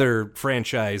any other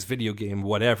franchise, video game,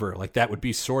 whatever, like that would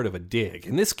be sort of a dig.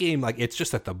 In this game, like it's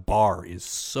just that the bar is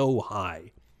so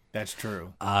high. That's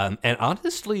true. And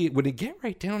honestly, when you get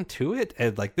right down to it,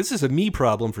 and like this is a me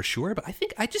problem for sure, but I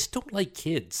think I just don't like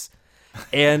kids.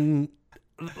 And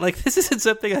like this isn't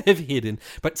something I have hidden,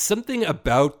 but something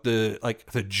about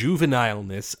the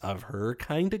juvenileness of her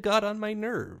kind of got on my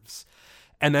nerves.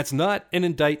 And that's not an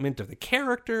indictment of the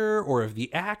character or of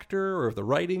the actor or of the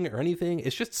writing or anything.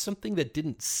 It's just something that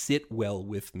didn't sit well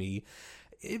with me.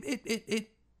 It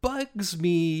bugs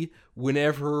me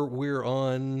whenever we're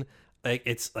on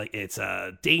it's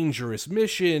a dangerous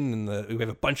mission and we have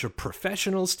a bunch of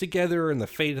professionals together and the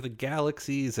fate of the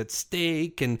galaxy is at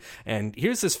stake and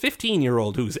here's this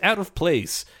 15-year-old who's out of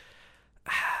place.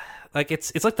 Like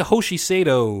it's like the Hoshi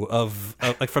Sato of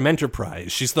like from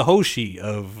Enterprise. She's the Hoshi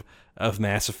of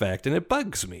Mass Effect, and it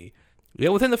bugs me. You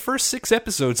know, within the first 6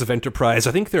 episodes of Enterprise,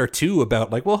 I think there are 2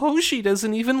 about like, well, Hoshi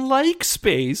doesn't even like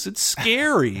space. It's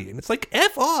scary, and it's like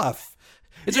F off.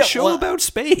 It's a show about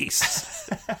space.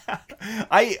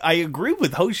 I agree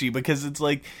with Hoshi because it's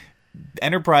like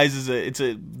Enterprise is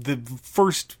the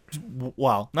first.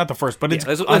 Well, not the first, but it's.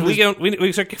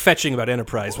 We start fetching about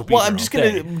Enterprise. I'm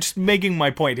just making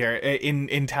my point here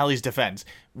in Tally's defense.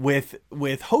 With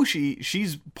Hoshi,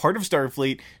 she's part of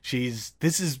Starfleet.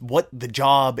 This is what the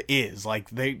job is. Like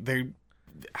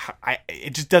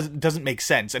it just doesn't make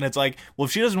sense. And it's like, well,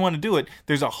 if she doesn't want to do it,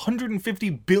 there's 150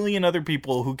 billion other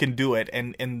people who can do it,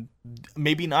 and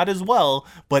maybe not as well,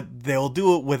 but they'll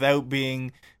do it without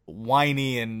being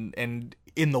whiny and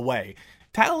in the way.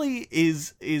 Tally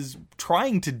is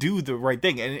trying to do the right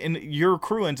thing, and your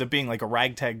crew ends up being like a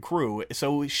ragtag crew,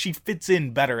 so she fits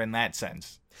in better in that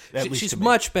sense. She's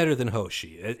much better than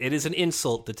Hoshi. It is an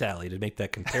insult to Tally to make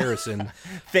that comparison.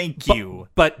 Thank you.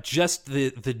 But just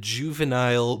the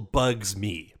juvenile bugs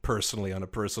me personally on a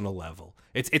personal level.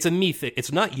 It's a me thing.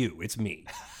 It's not you. It's me,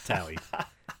 Tally.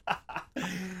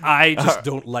 I just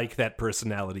don't like that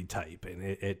personality type, and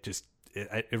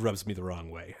it rubs me the wrong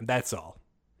way. And that's all.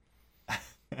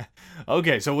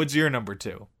 Okay, so what's your number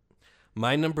 2?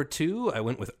 My number 2, I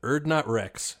went with Urdnot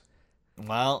Wrex.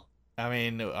 Well, I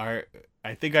mean,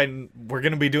 we're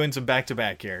going to be doing some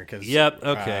back-to-back here. Yep,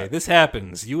 okay. This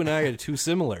happens. You and I are too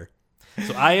similar.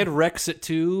 So I had Wrex at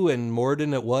 2 and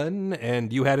Morden at 1,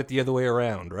 and you had it the other way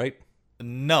around, right?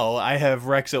 No, I have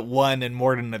Wrex at 1 and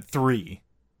Morden at 3.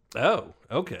 Oh,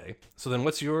 okay. So then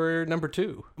what's your number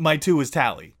 2? My 2 is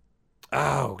Tally.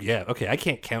 Oh, yeah. Okay, I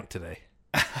can't count today.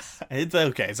 It's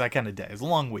okay. It's that kind of day. It's a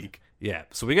long week. Yeah,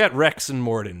 so we got Wrex and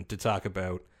Morden to talk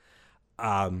about.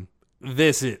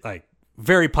 This is, like,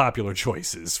 very popular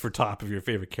choices for top of your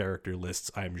favorite character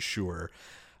lists, I'm sure.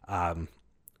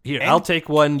 I'll take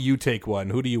one, you take one.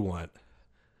 Who do you want?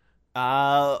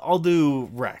 I'll do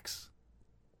Wrex.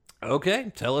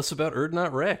 Okay, tell us about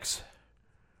Urdnot Wrex.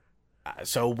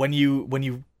 So when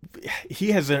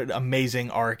he has an amazing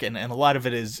arc, and a lot of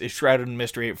it is shrouded in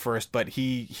mystery at first, but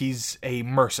he's a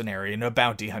mercenary and a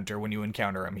bounty hunter when you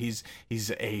encounter him. He's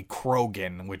a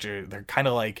Krogan, they're kind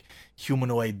of like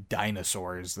humanoid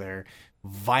dinosaurs. They're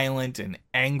violent and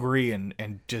angry and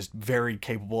just very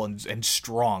capable and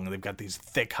strong. They've got these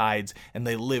thick hides and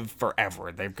they live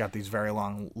forever. They've got these very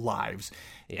long lives.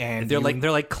 Yeah, and they're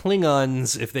like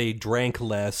Klingons if they drank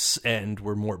less and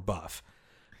were more buff.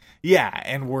 Yeah,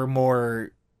 and we're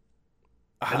more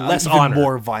less honorable.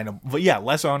 More violent. Yeah,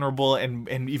 less honorable and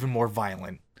even more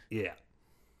violent. Yeah.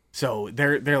 So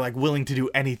they're like willing to do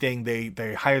anything.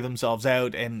 They hire themselves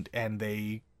out and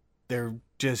they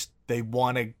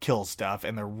want to kill stuff,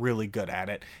 and they're really good at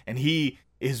it. And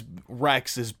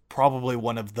Wrex is probably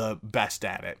one of the best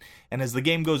at it. And as the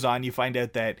game goes on, you find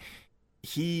out that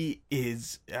he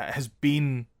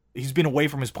he's been away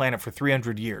from his planet for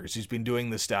 300 years. He's been doing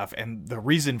this stuff, and the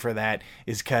reason for that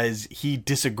is because he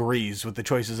disagrees with the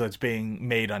choices that's being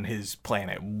made on his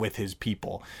planet with his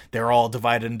people. They're all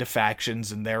divided into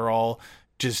factions, and they're all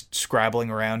just scrabbling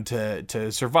around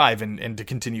to survive and to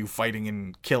continue fighting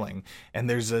and killing. And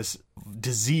there's this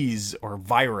disease or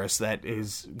virus that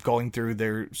is going through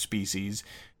their species,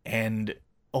 and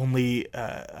only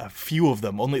a few of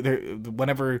them,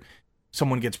 whenever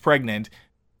someone gets pregnant,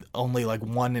 only like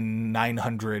 1 in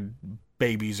 900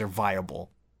 babies are viable.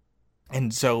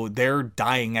 And so they're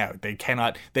dying out. They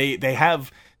cannot, they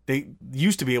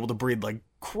used to be able to breed like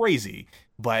crazy,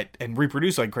 and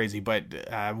reproduce like crazy, but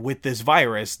with this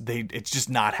virus, it's just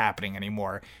not happening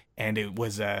anymore. And it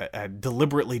was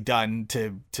deliberately done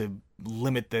to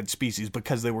limit that species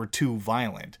because they were too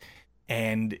violent.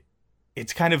 And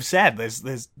it's kind of sad.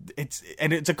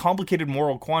 It's a complicated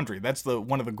moral quandary. That's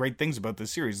one of the great things about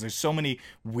this series. There's so many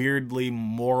weirdly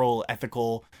moral,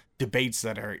 ethical debates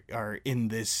that are in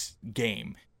this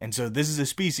game. And so this is a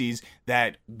species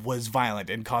that was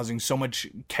violent and causing so much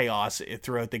chaos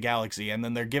throughout the galaxy, and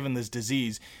then they're given this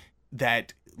disease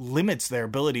that limits their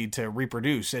ability to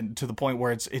reproduce, and to the point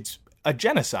where it's a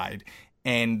genocide.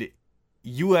 And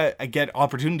you get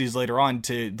opportunities later on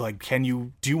to, like,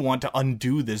 do you want to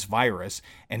undo this virus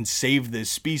and save this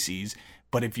species?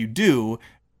 But if you do,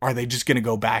 are they just going to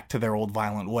go back to their old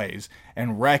violent ways?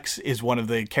 And Rex is one of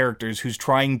the characters who's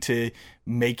trying to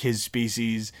make his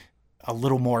species a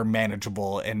little more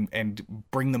manageable and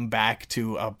bring them back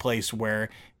to a place where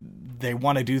they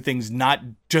want to do things not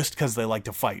just because they like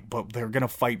to fight, but they're going to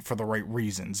fight for the right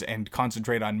reasons and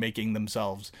concentrate on making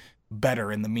themselves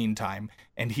better in the meantime.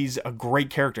 And he's a great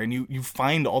character, and you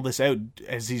find all this out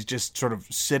as he's just sort of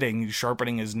sitting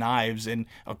sharpening his knives in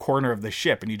a corner of the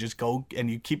ship, and you just go and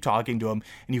you keep talking to him,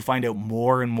 and you find out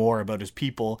more and more about his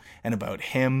people and about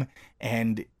him,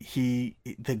 and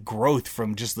the growth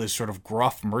from just this sort of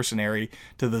gruff mercenary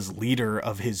to this leader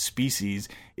of his species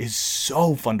is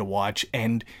so fun to watch.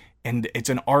 And it's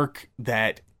an arc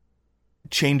that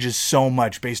changes so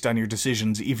much based on your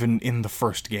decisions, even in the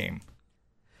first game.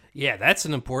 Yeah, that's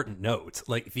an important note.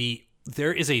 Like,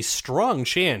 there is a strong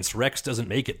chance Rex doesn't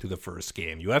make it through the first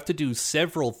game. You have to do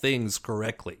several things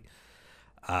correctly,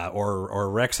 or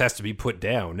Rex has to be put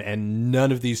down, and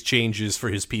none of these changes for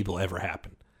his people ever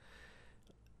happen.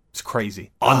 It's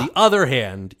crazy. On the other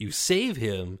hand, you save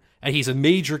him, and he's a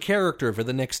major character for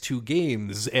the next 2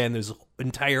 games, and there's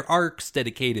entire arcs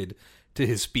dedicated to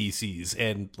his species,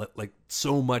 and like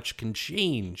so much can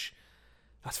change.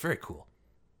 That's very cool.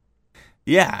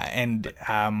 Yeah, and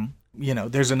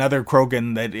there's another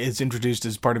Krogan that is introduced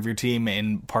as part of your team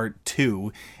in part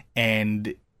 2,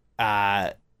 and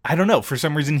I don't know, for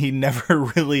some reason he never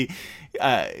really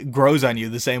grows on you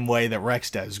the same way that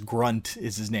Rex does. Grunt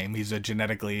is his name. He's a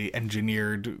genetically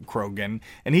engineered Krogan,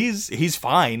 and he's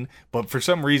fine, but for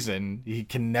some reason he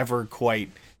can never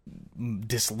quite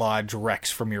dislodge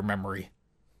Rex from your memory.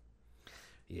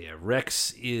 Yeah,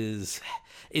 Rex is...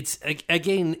 It's,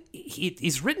 again,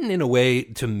 he's written in a way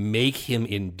to make him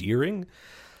endearing.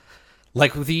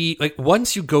 Like,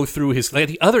 once you go through his... Like, at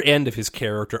the other end of his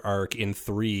character arc in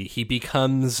 3, he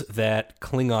becomes that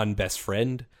Klingon best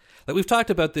friend. Like, we've talked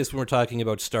about this when we're talking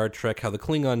about Star Trek, how the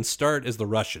Klingons start as the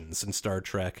Russians in Star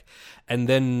Trek, and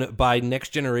then by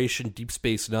Next Generation Deep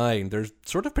Space Nine, they're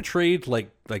sort of portrayed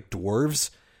like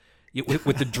dwarves.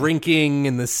 With the drinking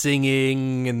and the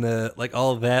singing and the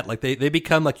all of that, like they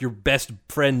become like your best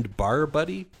friend bar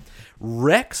buddy.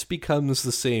 Rex becomes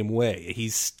the same way.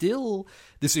 He's still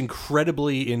this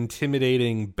incredibly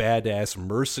intimidating badass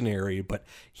mercenary, but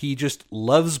he just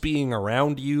loves being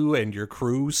around you and your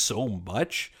crew so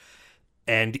much,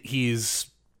 and he's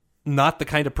not the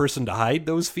kind of person to hide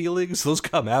those feelings. Those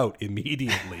come out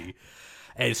immediately.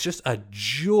 And it's just a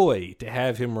joy to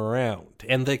have him around.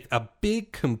 And a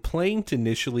big complaint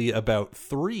initially about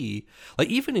 3, like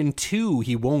even in 2,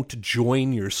 he won't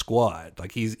join your squad.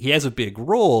 Like he has a big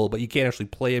role, but you can't actually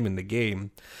play him in the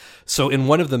game. So in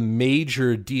one of the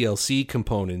major DLC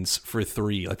components for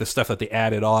 3, like the stuff that they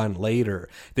added on later,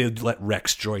 they let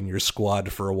Rex join your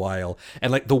squad for a while.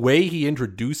 And like the way he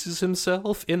introduces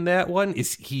himself in that one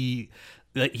is he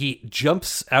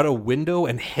jumps out a window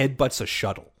and headbutts a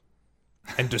shuttle.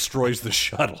 And destroys the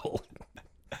shuttle.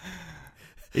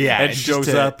 Yeah, and shows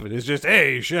up and is just,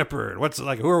 hey, Shepard,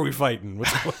 who are we fighting?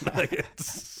 What's going on?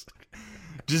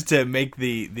 Just to make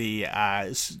the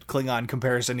Klingon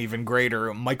comparison even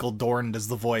greater, Michael Dorn does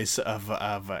the voice of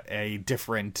a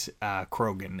different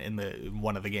Krogan in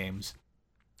one of the games.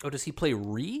 Oh, does he play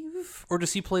Reeve or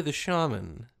does he play the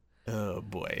shaman? Oh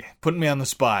boy, putting me on the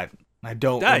spot. I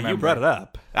don't remember. You brought it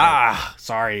up.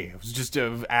 Sorry. It was just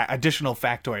an additional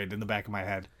factoid in the back of my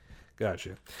head.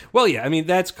 Gotcha. Well, yeah, I mean,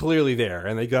 that's clearly there,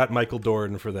 and they got Michael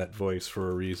Dorn for that voice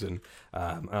for a reason.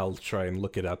 I'll try and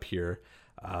look it up here.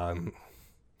 Okay,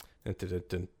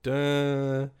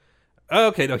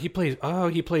 no, he plays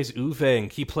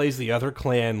Uveng. He plays the other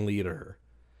clan leader.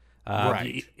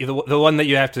 Right. The one that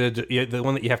you have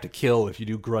to kill if you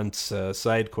do Grunt's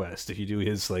side quest. If you do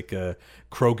his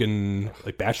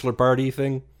Krogan bachelor party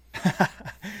thing.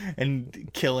 And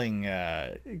killing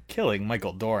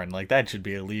Michael Dorn, that should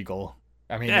be illegal.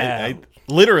 I mean, yeah.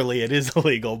 Literally it is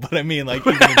illegal, but I mean,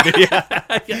 even in video,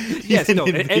 yes, no.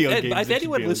 in video and games, if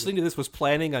anyone listening to this was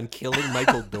planning on killing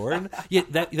Michael Dorn,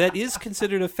 that is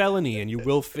considered a felony, and you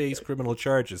will face criminal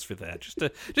charges for that. Just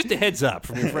a heads up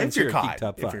from your friends here at Geek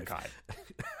Top 5. If you're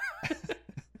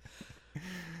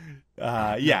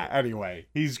caught. Anyway,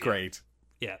 he's great.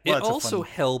 Yeah, it also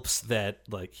helps that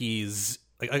he's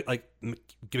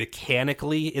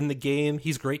mechanically in the game.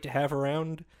 He's great to have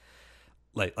around.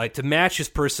 like to match his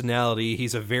personality,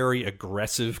 he's a very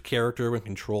aggressive character when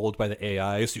controlled by the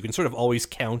AI, so you can sort of always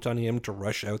count on him to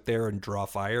rush out there and draw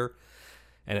fire,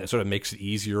 and it sort of makes it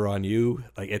easier on you.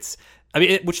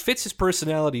 Which fits his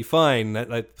personality fine.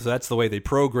 So that's the way they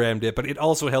programmed it, but it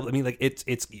also helped.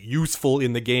 It's useful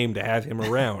in the game to have him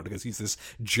around because he's this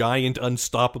giant,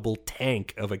 unstoppable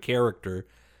tank of a character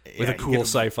with a cool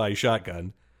sci-fi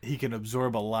shotgun. He can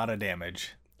absorb a lot of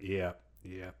damage. Yeah.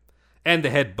 And the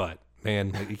headbutt.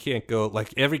 Man, you can't go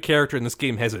every character in this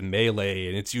game has a melee,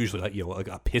 and it's usually like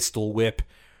a pistol whip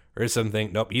or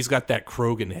something. Nope, he's got that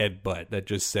Krogan headbutt that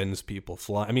just sends people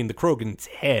flying. The Krogan's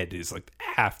head is like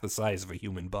half the size of a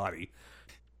human body.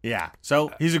 Yeah,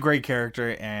 so he's a great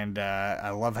character, and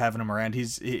I love having him around.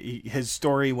 His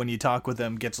story, when you talk with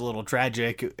him, gets a little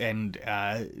tragic and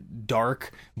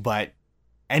dark, but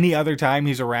any other time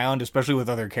he's around, especially with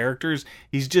other characters,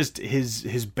 he's just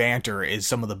his banter is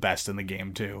some of the best in the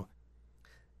game too.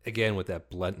 Again, with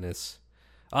that bluntness.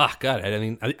 God,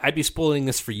 I'd be spoiling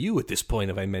this for you at this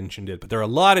point if I mentioned it, but there are a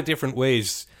lot of different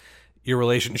ways your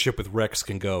relationship with Rex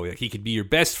can go. He could be your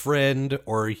best friend,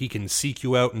 or he can seek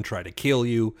you out and try to kill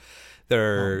you.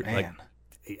 It's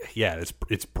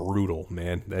brutal,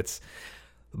 man.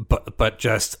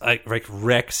 But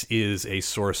Rex is a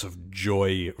source of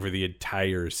joy for the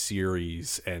entire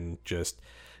series, and just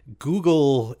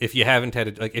Google, if you haven't had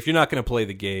it, if you're not going to play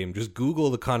the game, just Google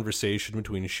the conversation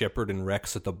between Shepard and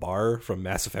Rex at the bar from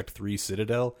Mass Effect 3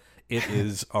 Citadel. It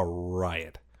is a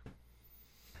riot.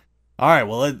 All right,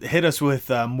 well, hit us with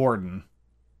Mordin.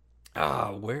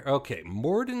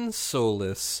 Mordin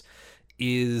Solus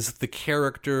is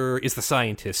the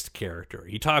scientist character.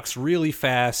 He talks really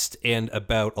fast and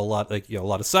about a lot of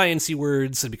sciencey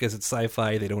words, and because it's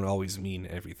sci-fi, they don't always mean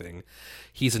everything.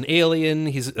 He's an alien.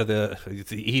 He's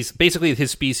basically,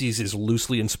 his species is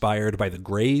loosely inspired by the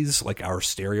Greys, like our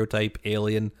stereotype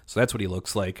alien. So that's what he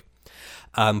looks like.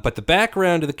 But the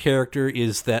background of the character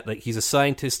is that he's a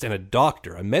scientist and a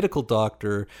doctor, a medical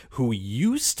doctor who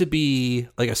used to be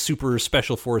a super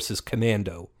special forces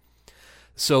commando.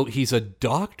 So he's a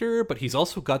doctor, but he's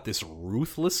also got this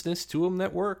ruthlessness to him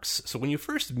that works. So when you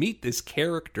first meet this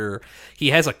character, he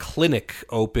has a clinic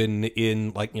open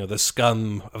in the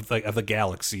scum of the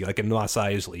galaxy, in Mos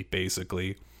Eisley,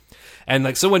 basically.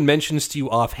 And someone mentions to you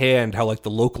offhand how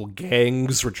the local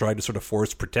gangs were trying to sort of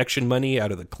force protection money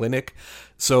out of the clinic.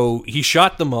 So he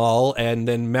shot them all and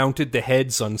then mounted the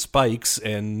heads on spikes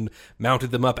and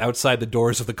mounted them up outside the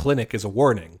doors of the clinic as a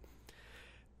warning.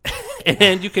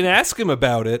 And you can ask him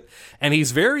about it, and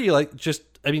he's very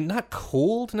not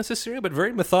cold necessarily, but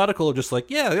very methodical, just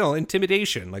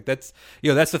intimidation. That's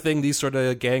the thing these sort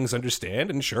of gangs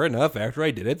understand. And sure enough, after I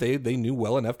did it, they knew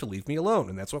well enough to leave me alone,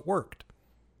 and that's what worked.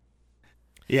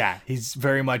 Yeah, he's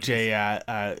very much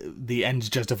a the ends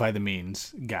justify the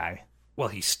means guy. Well,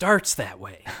 he starts that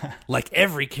way. Like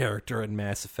every character in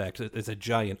Mass Effect, it's a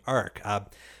giant arc.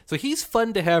 So he's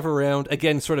fun to have around,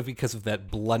 again, sort of because of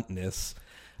that bluntness.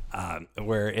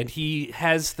 And he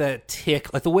has that tick,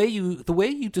 the way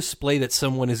you display that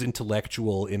someone is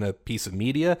intellectual in a piece of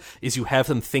media is you have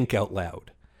them think out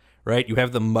loud, right? You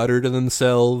have them mutter to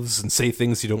themselves and say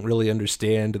things you don't really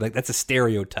understand. That's a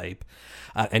stereotype,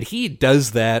 and he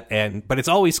does that. But it's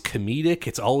always comedic.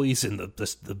 It's always in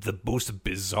the most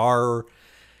bizarre.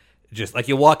 Just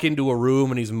you walk into a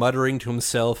room and he's muttering to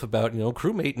himself about,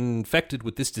 crewmate infected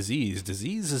with this disease.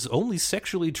 Disease is only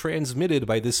sexually transmitted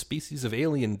by this species of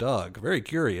alien dog. Very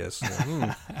curious.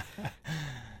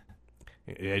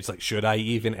 It's should I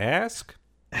even ask?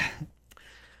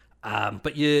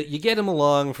 But you get him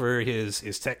along for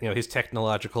his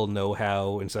technological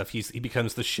know-how and stuff. He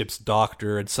becomes the ship's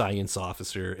doctor and science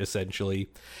officer, essentially.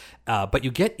 But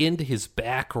you get into his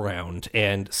background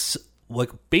and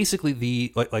basically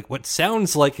the what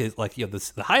sounds like his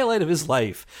the highlight of his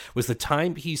life was the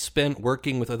time he spent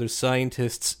working with other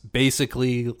scientists,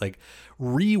 basically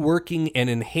reworking and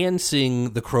enhancing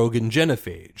the Krogan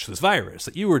genophage, this virus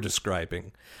that you were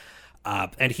describing.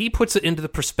 And he puts it into the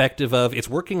perspective of it's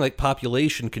working like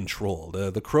population control.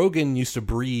 The Krogan used to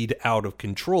breed out of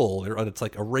control. It's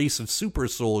like a race of super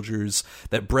soldiers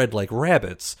that bred like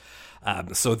rabbits.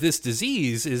 So this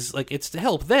disease is it's to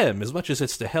help them as much as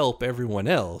it's to help everyone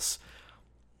else.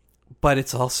 But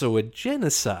it's also a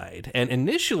genocide. And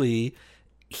initially,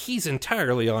 he's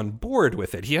entirely on board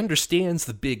with it. He understands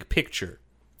the big picture.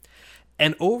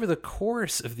 And over the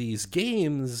course of these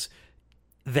games,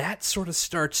 that sort of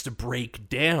starts to break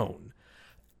down.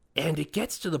 And it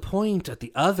gets to the point at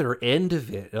the other end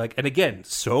of it. And again,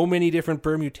 so many different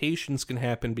permutations can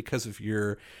happen because of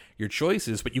your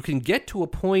choices, but you can get to a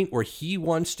point where he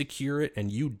wants to cure it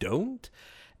and you don't.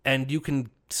 And you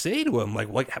can say to him, like,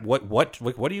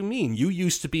 what do you mean? You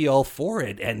used to be all for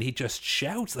it. And he just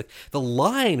shouts, like, the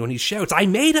line when he shouts, I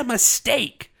made a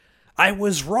mistake. I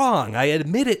was wrong. I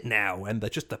admit it now. And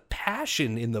just the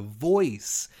passion in the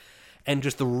voice and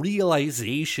just the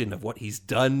realization of what he's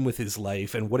done with his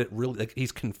life and what it really, like,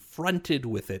 he's confronted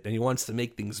with it and he wants to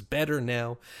make things better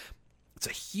now. It's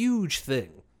a huge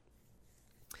thing.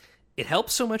 It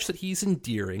helps so much that he's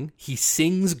endearing. He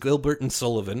sings Gilbert and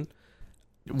Sullivan,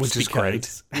 which is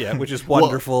great. Yeah, which is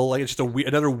wonderful. Like, it's just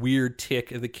another weird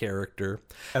tick of the character.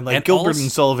 And like, Gilbert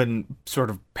and Sullivan sort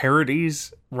of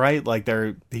parodies, right? Like,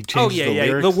 he changes the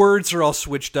lyrics. The words are all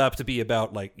switched up to be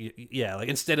about, like, like,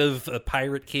 instead of a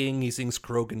pirate king, he sings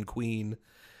Krogan Queen.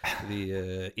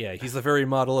 He's the very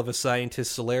model of a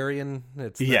scientist Solarian.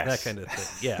 It's that kind of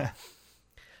thing. Yeah.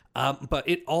 But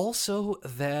it also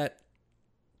that,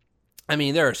 I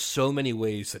mean, there are so many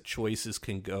ways that choices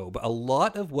can go, but a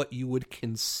lot of what you would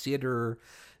consider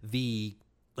the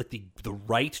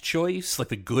right choice, like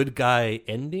the good guy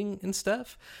ending and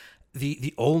stuff,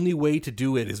 the only way to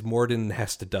do it is Mordin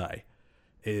has to die.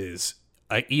 Is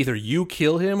either you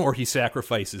kill him or he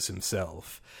sacrifices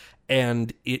himself.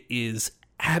 And it is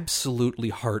absolutely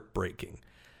heartbreaking.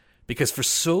 Because for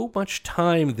so much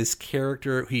time, this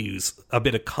character, he's a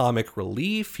bit of comic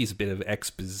relief, he's a bit of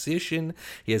exposition,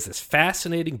 he has this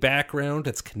fascinating background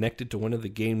that's connected to one of the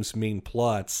game's main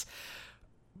plots,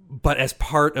 but as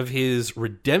part of his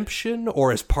redemption,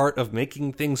 or as part of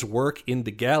making things work in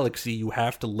the galaxy, you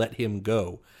have to let him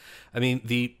go. I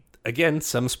mean, again,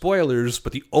 some spoilers,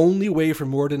 but the only way for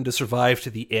Mordin to survive to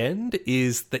the end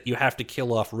is that you have to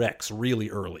kill off Rex really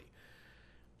early.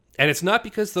 And it's not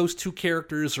because those two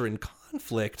characters are in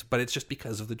conflict, but it's just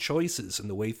because of the choices and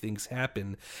the way things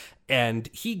happen. And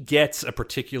he gets a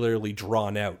particularly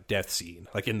drawn out death scene,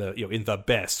 like in the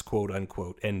best quote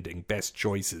unquote ending, best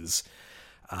choices.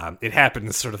 It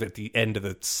happens sort of at the end of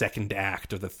the second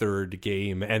act of the third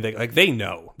game, and they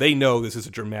know this is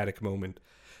a dramatic moment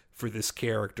for this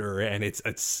character, and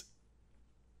it's.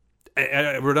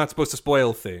 We're not supposed to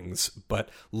spoil things, but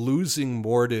losing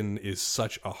Mordin is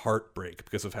such a heartbreak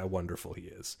because of how wonderful he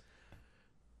is.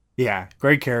 Yeah,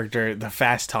 great character. The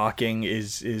fast talking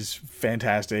is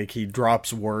fantastic. He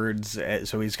drops words,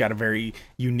 so he's got a very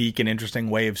unique and interesting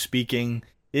way of speaking.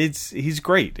 He's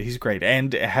great. He's great,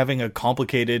 and having a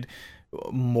complicated,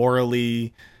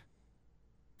 morally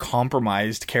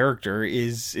compromised character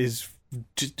is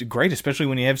just great, especially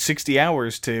when you have 60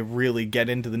 hours to really get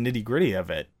into the nitty gritty of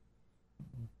it.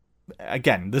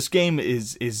 Again, this game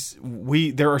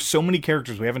there are so many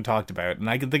characters we haven't talked about, and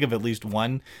I can think of at least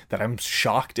one that I'm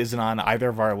shocked isn't on either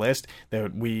of our list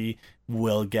that we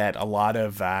will get a lot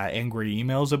of angry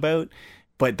emails about.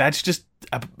 But that's just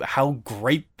how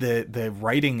great the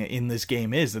writing in this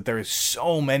game is, that there is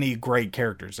so many great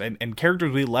characters, and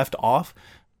characters we left off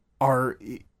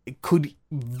could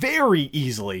very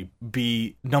easily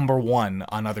be number one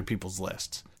on other people's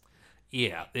lists.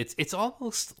 Yeah, it's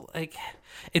almost like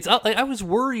I was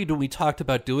worried when we talked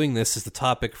about doing this as the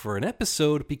topic for an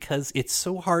episode, because it's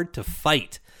so hard to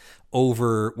fight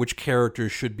over which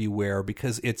characters should be where,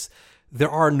 because there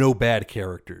are no bad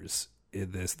characters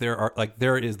in this.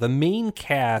 The main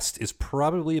cast is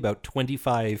probably about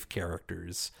 25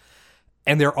 characters,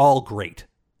 and they're all great.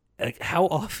 Like, how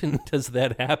often does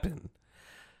that happen?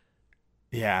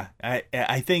 Yeah,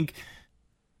 I think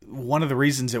one of the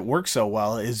reasons it works so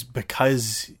well is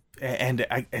because, and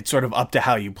it's sort of up to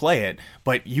how you play it,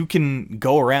 but you can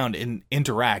go around and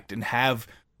interact and have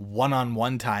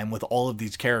one-on-one time with all of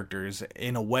these characters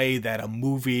in a way that a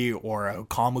movie or a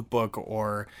comic book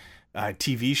or a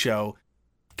TV show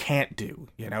can't do,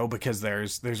 because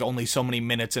there's only so many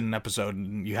minutes in an episode,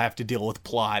 and you have to deal with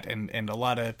plot, and a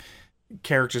lot of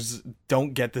characters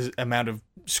don't get the amount of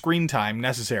screen time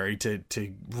necessary to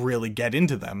really get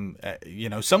into them.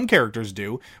 Some characters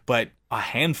do, but a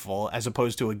handful, as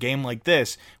opposed to a game like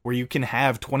this where you can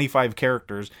have 25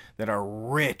 characters that are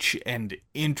rich and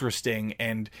interesting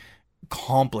and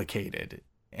complicated.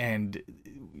 And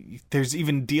there's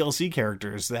even DLC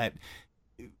characters that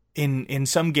in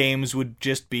some games would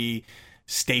just be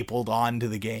stapled onto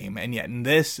the game, and yet in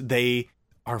this they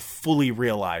are fully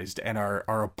realized and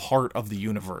are a part of the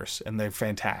universe, and they're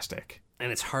fantastic.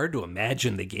 And it's hard to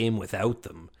imagine the game without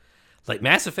them. Like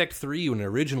Mass Effect 3, when it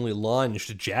originally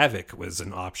launched, Javik was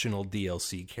an optional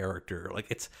DLC character.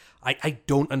 Like, I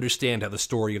don't understand how the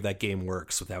story of that game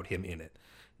works without him in it.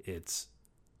 It's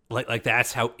like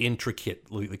that's how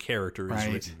intricately the character is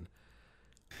written.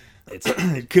 It's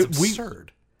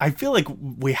absurd. I feel like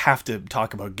we have to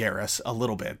talk about Garrus a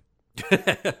little bit.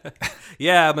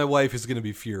 Yeah, my wife is going to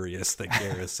be furious that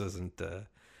Garrus isn't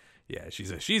Yeah,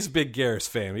 she's a big Garrus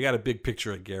fan. We got a big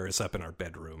picture of Garrus up in our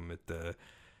bedroom at the.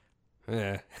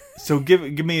 So give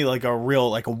me like a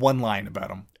one line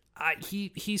about him.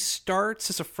 He starts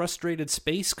as a frustrated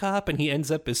space cop and he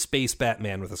ends up as Space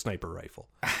Batman with a sniper rifle.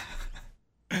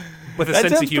 With a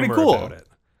sense of humor about it.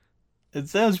 It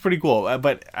sounds pretty cool.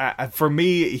 But for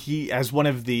me, he as one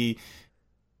of the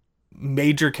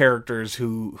major characters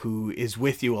who is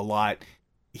with you a lot.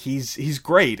 He's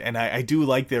great, and I do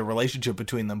like the relationship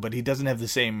between them, but he doesn't have the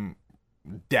same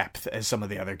depth as some of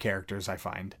the other characters, I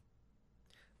find.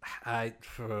 I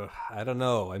don't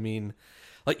know. I mean,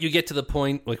 like, you get to the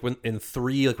point, like, when in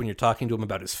 3, like, when you're talking to him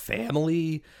about his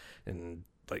family, and,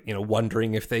 like, you know,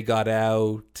 wondering if they got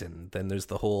out, and then there's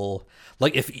the whole,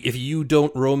 like, if you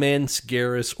don't romance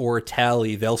Garrus or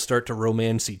Tally, they'll start to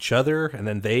romance each other, and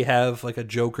then they have, like, a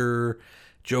Joker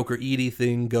Edie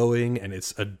thing going, and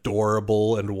it's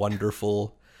adorable and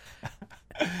wonderful.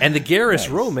 And the Garrus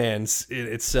romance in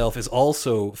itself is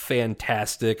also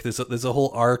fantastic. There's a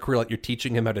whole arc where, like, you're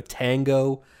teaching him how to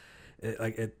tango.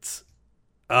 It's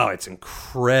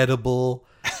incredible.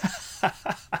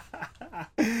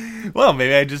 Well,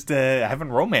 maybe I just haven't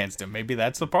romanced him. Maybe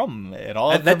that's the problem.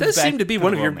 That does seem to be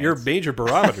one of your major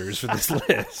barometers for this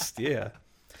list. Yeah.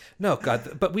 No,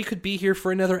 God, but we could be here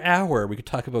for another hour. We could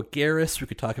talk about Garrus. We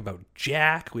could talk about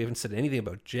Jack. We haven't said anything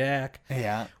about Jack.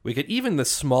 Yeah. We could even the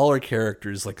smaller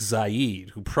characters like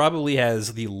Zaid, who probably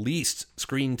has the least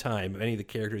screen time of any of the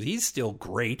characters. He's still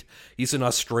great. He's an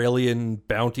Australian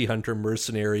bounty hunter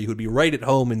mercenary who'd be right at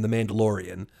home in The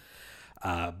Mandalorian.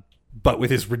 But with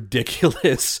his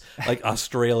ridiculous, like,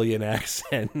 Australian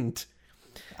accent.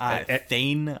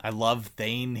 Thane, I love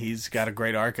Thane. He's got a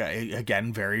great arc.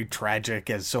 Again, very tragic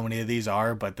as so many of these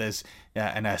are, but this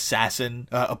an assassin,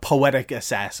 a poetic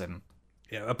assassin.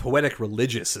 Yeah, a poetic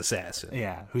religious assassin.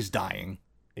 Yeah, who's dying.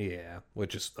 Yeah,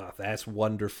 which is that's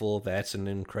wonderful. That's an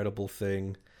incredible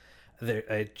thing.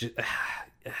 I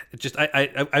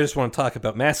just want to talk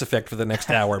about Mass Effect for the next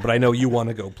hour, but I know you want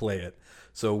to go play it,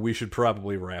 so we should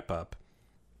probably wrap up.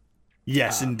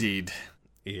 Yes, indeed.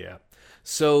 Yeah.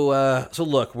 So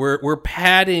look, we're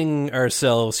patting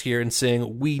ourselves here and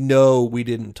saying we know we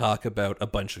didn't talk about a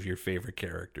bunch of your favorite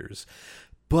characters.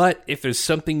 But if there's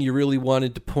something you really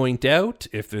wanted to point out,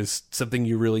 if there's something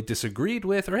you really disagreed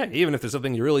with, or even if there's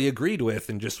something you really agreed with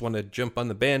and just want to jump on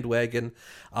the bandwagon,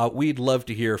 we'd love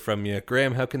to hear from you.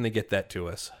 Graham, how can they get that to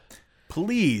us?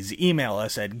 Please email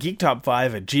us at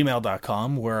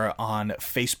geektop5@gmail.com. We're on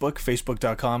Facebook,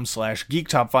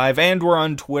 facebook.com/geektop5, and we're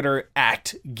on Twitter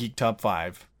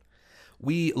 @geektop5.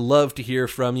 We love to hear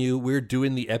from you. We're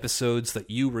doing the episodes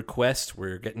that you request.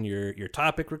 We're getting your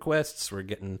topic requests. We're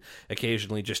getting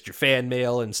occasionally just your fan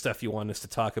mail and stuff you want us to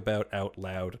talk about out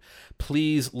loud.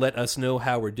 Please let us know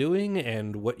how we're doing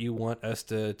and what you want us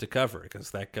to cover,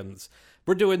 because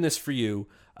we're doing this for you.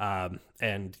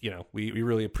 And, you know, we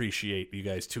really appreciate you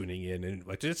guys tuning in, and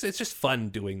it's just fun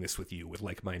doing this with you, with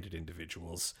like-minded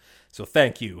individuals. So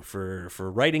thank you for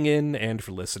writing in and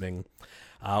for listening.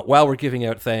 While we're giving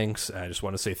out thanks, I just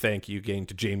want to say thank you again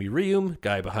to Jamie Reum,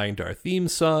 guy behind our theme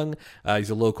song.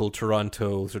 He's a local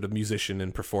Toronto sort of musician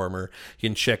and performer. You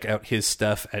can check out his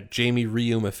stuff at Jamie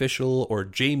Reum Official or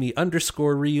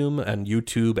Jamie_Reum on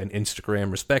YouTube and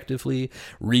Instagram, respectively.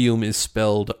 Reum is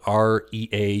spelled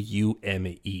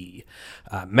Reaume.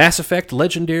 Mass Effect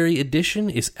Legendary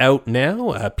Edition is out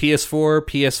now. PS4,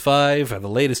 PS5, the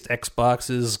latest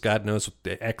Xboxes, God knows what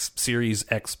the X Series,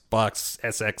 Xbox,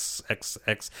 SX,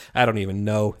 I don't even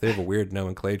know. They have a weird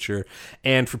nomenclature.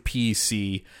 And for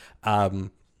PC,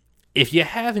 if you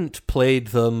haven't played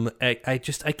them, I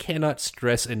cannot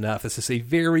stress enough. This is a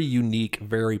very unique,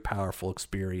 very powerful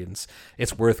experience.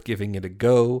 It's worth giving it a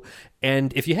go.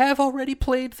 And if you have already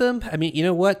played them, I mean, you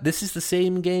know what? This is the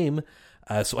same game.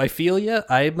 So I feel you.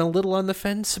 I'm a little on the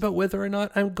fence about whether or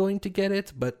not I'm going to get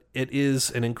it, but it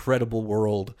is an incredible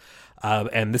world.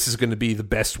 And this is going to be the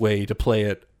best way to play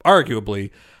it,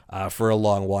 arguably, for a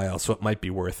long while, so it might be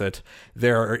worth it.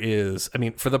 There is, I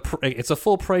mean, it's a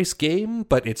full price game,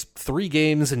 but it's 3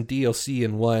 games and DLC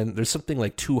in one. There's something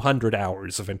like 200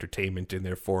 hours of entertainment in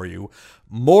there for you.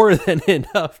 More than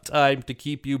enough time to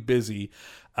keep you busy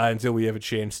until we have a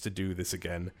chance to do this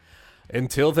again.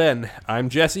 Until then, I'm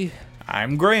Jesse.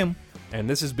 I'm Graham. And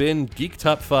this has been Geek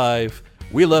Top 5.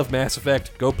 We love Mass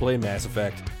Effect. Go play Mass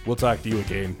Effect. We'll talk to you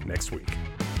again next week.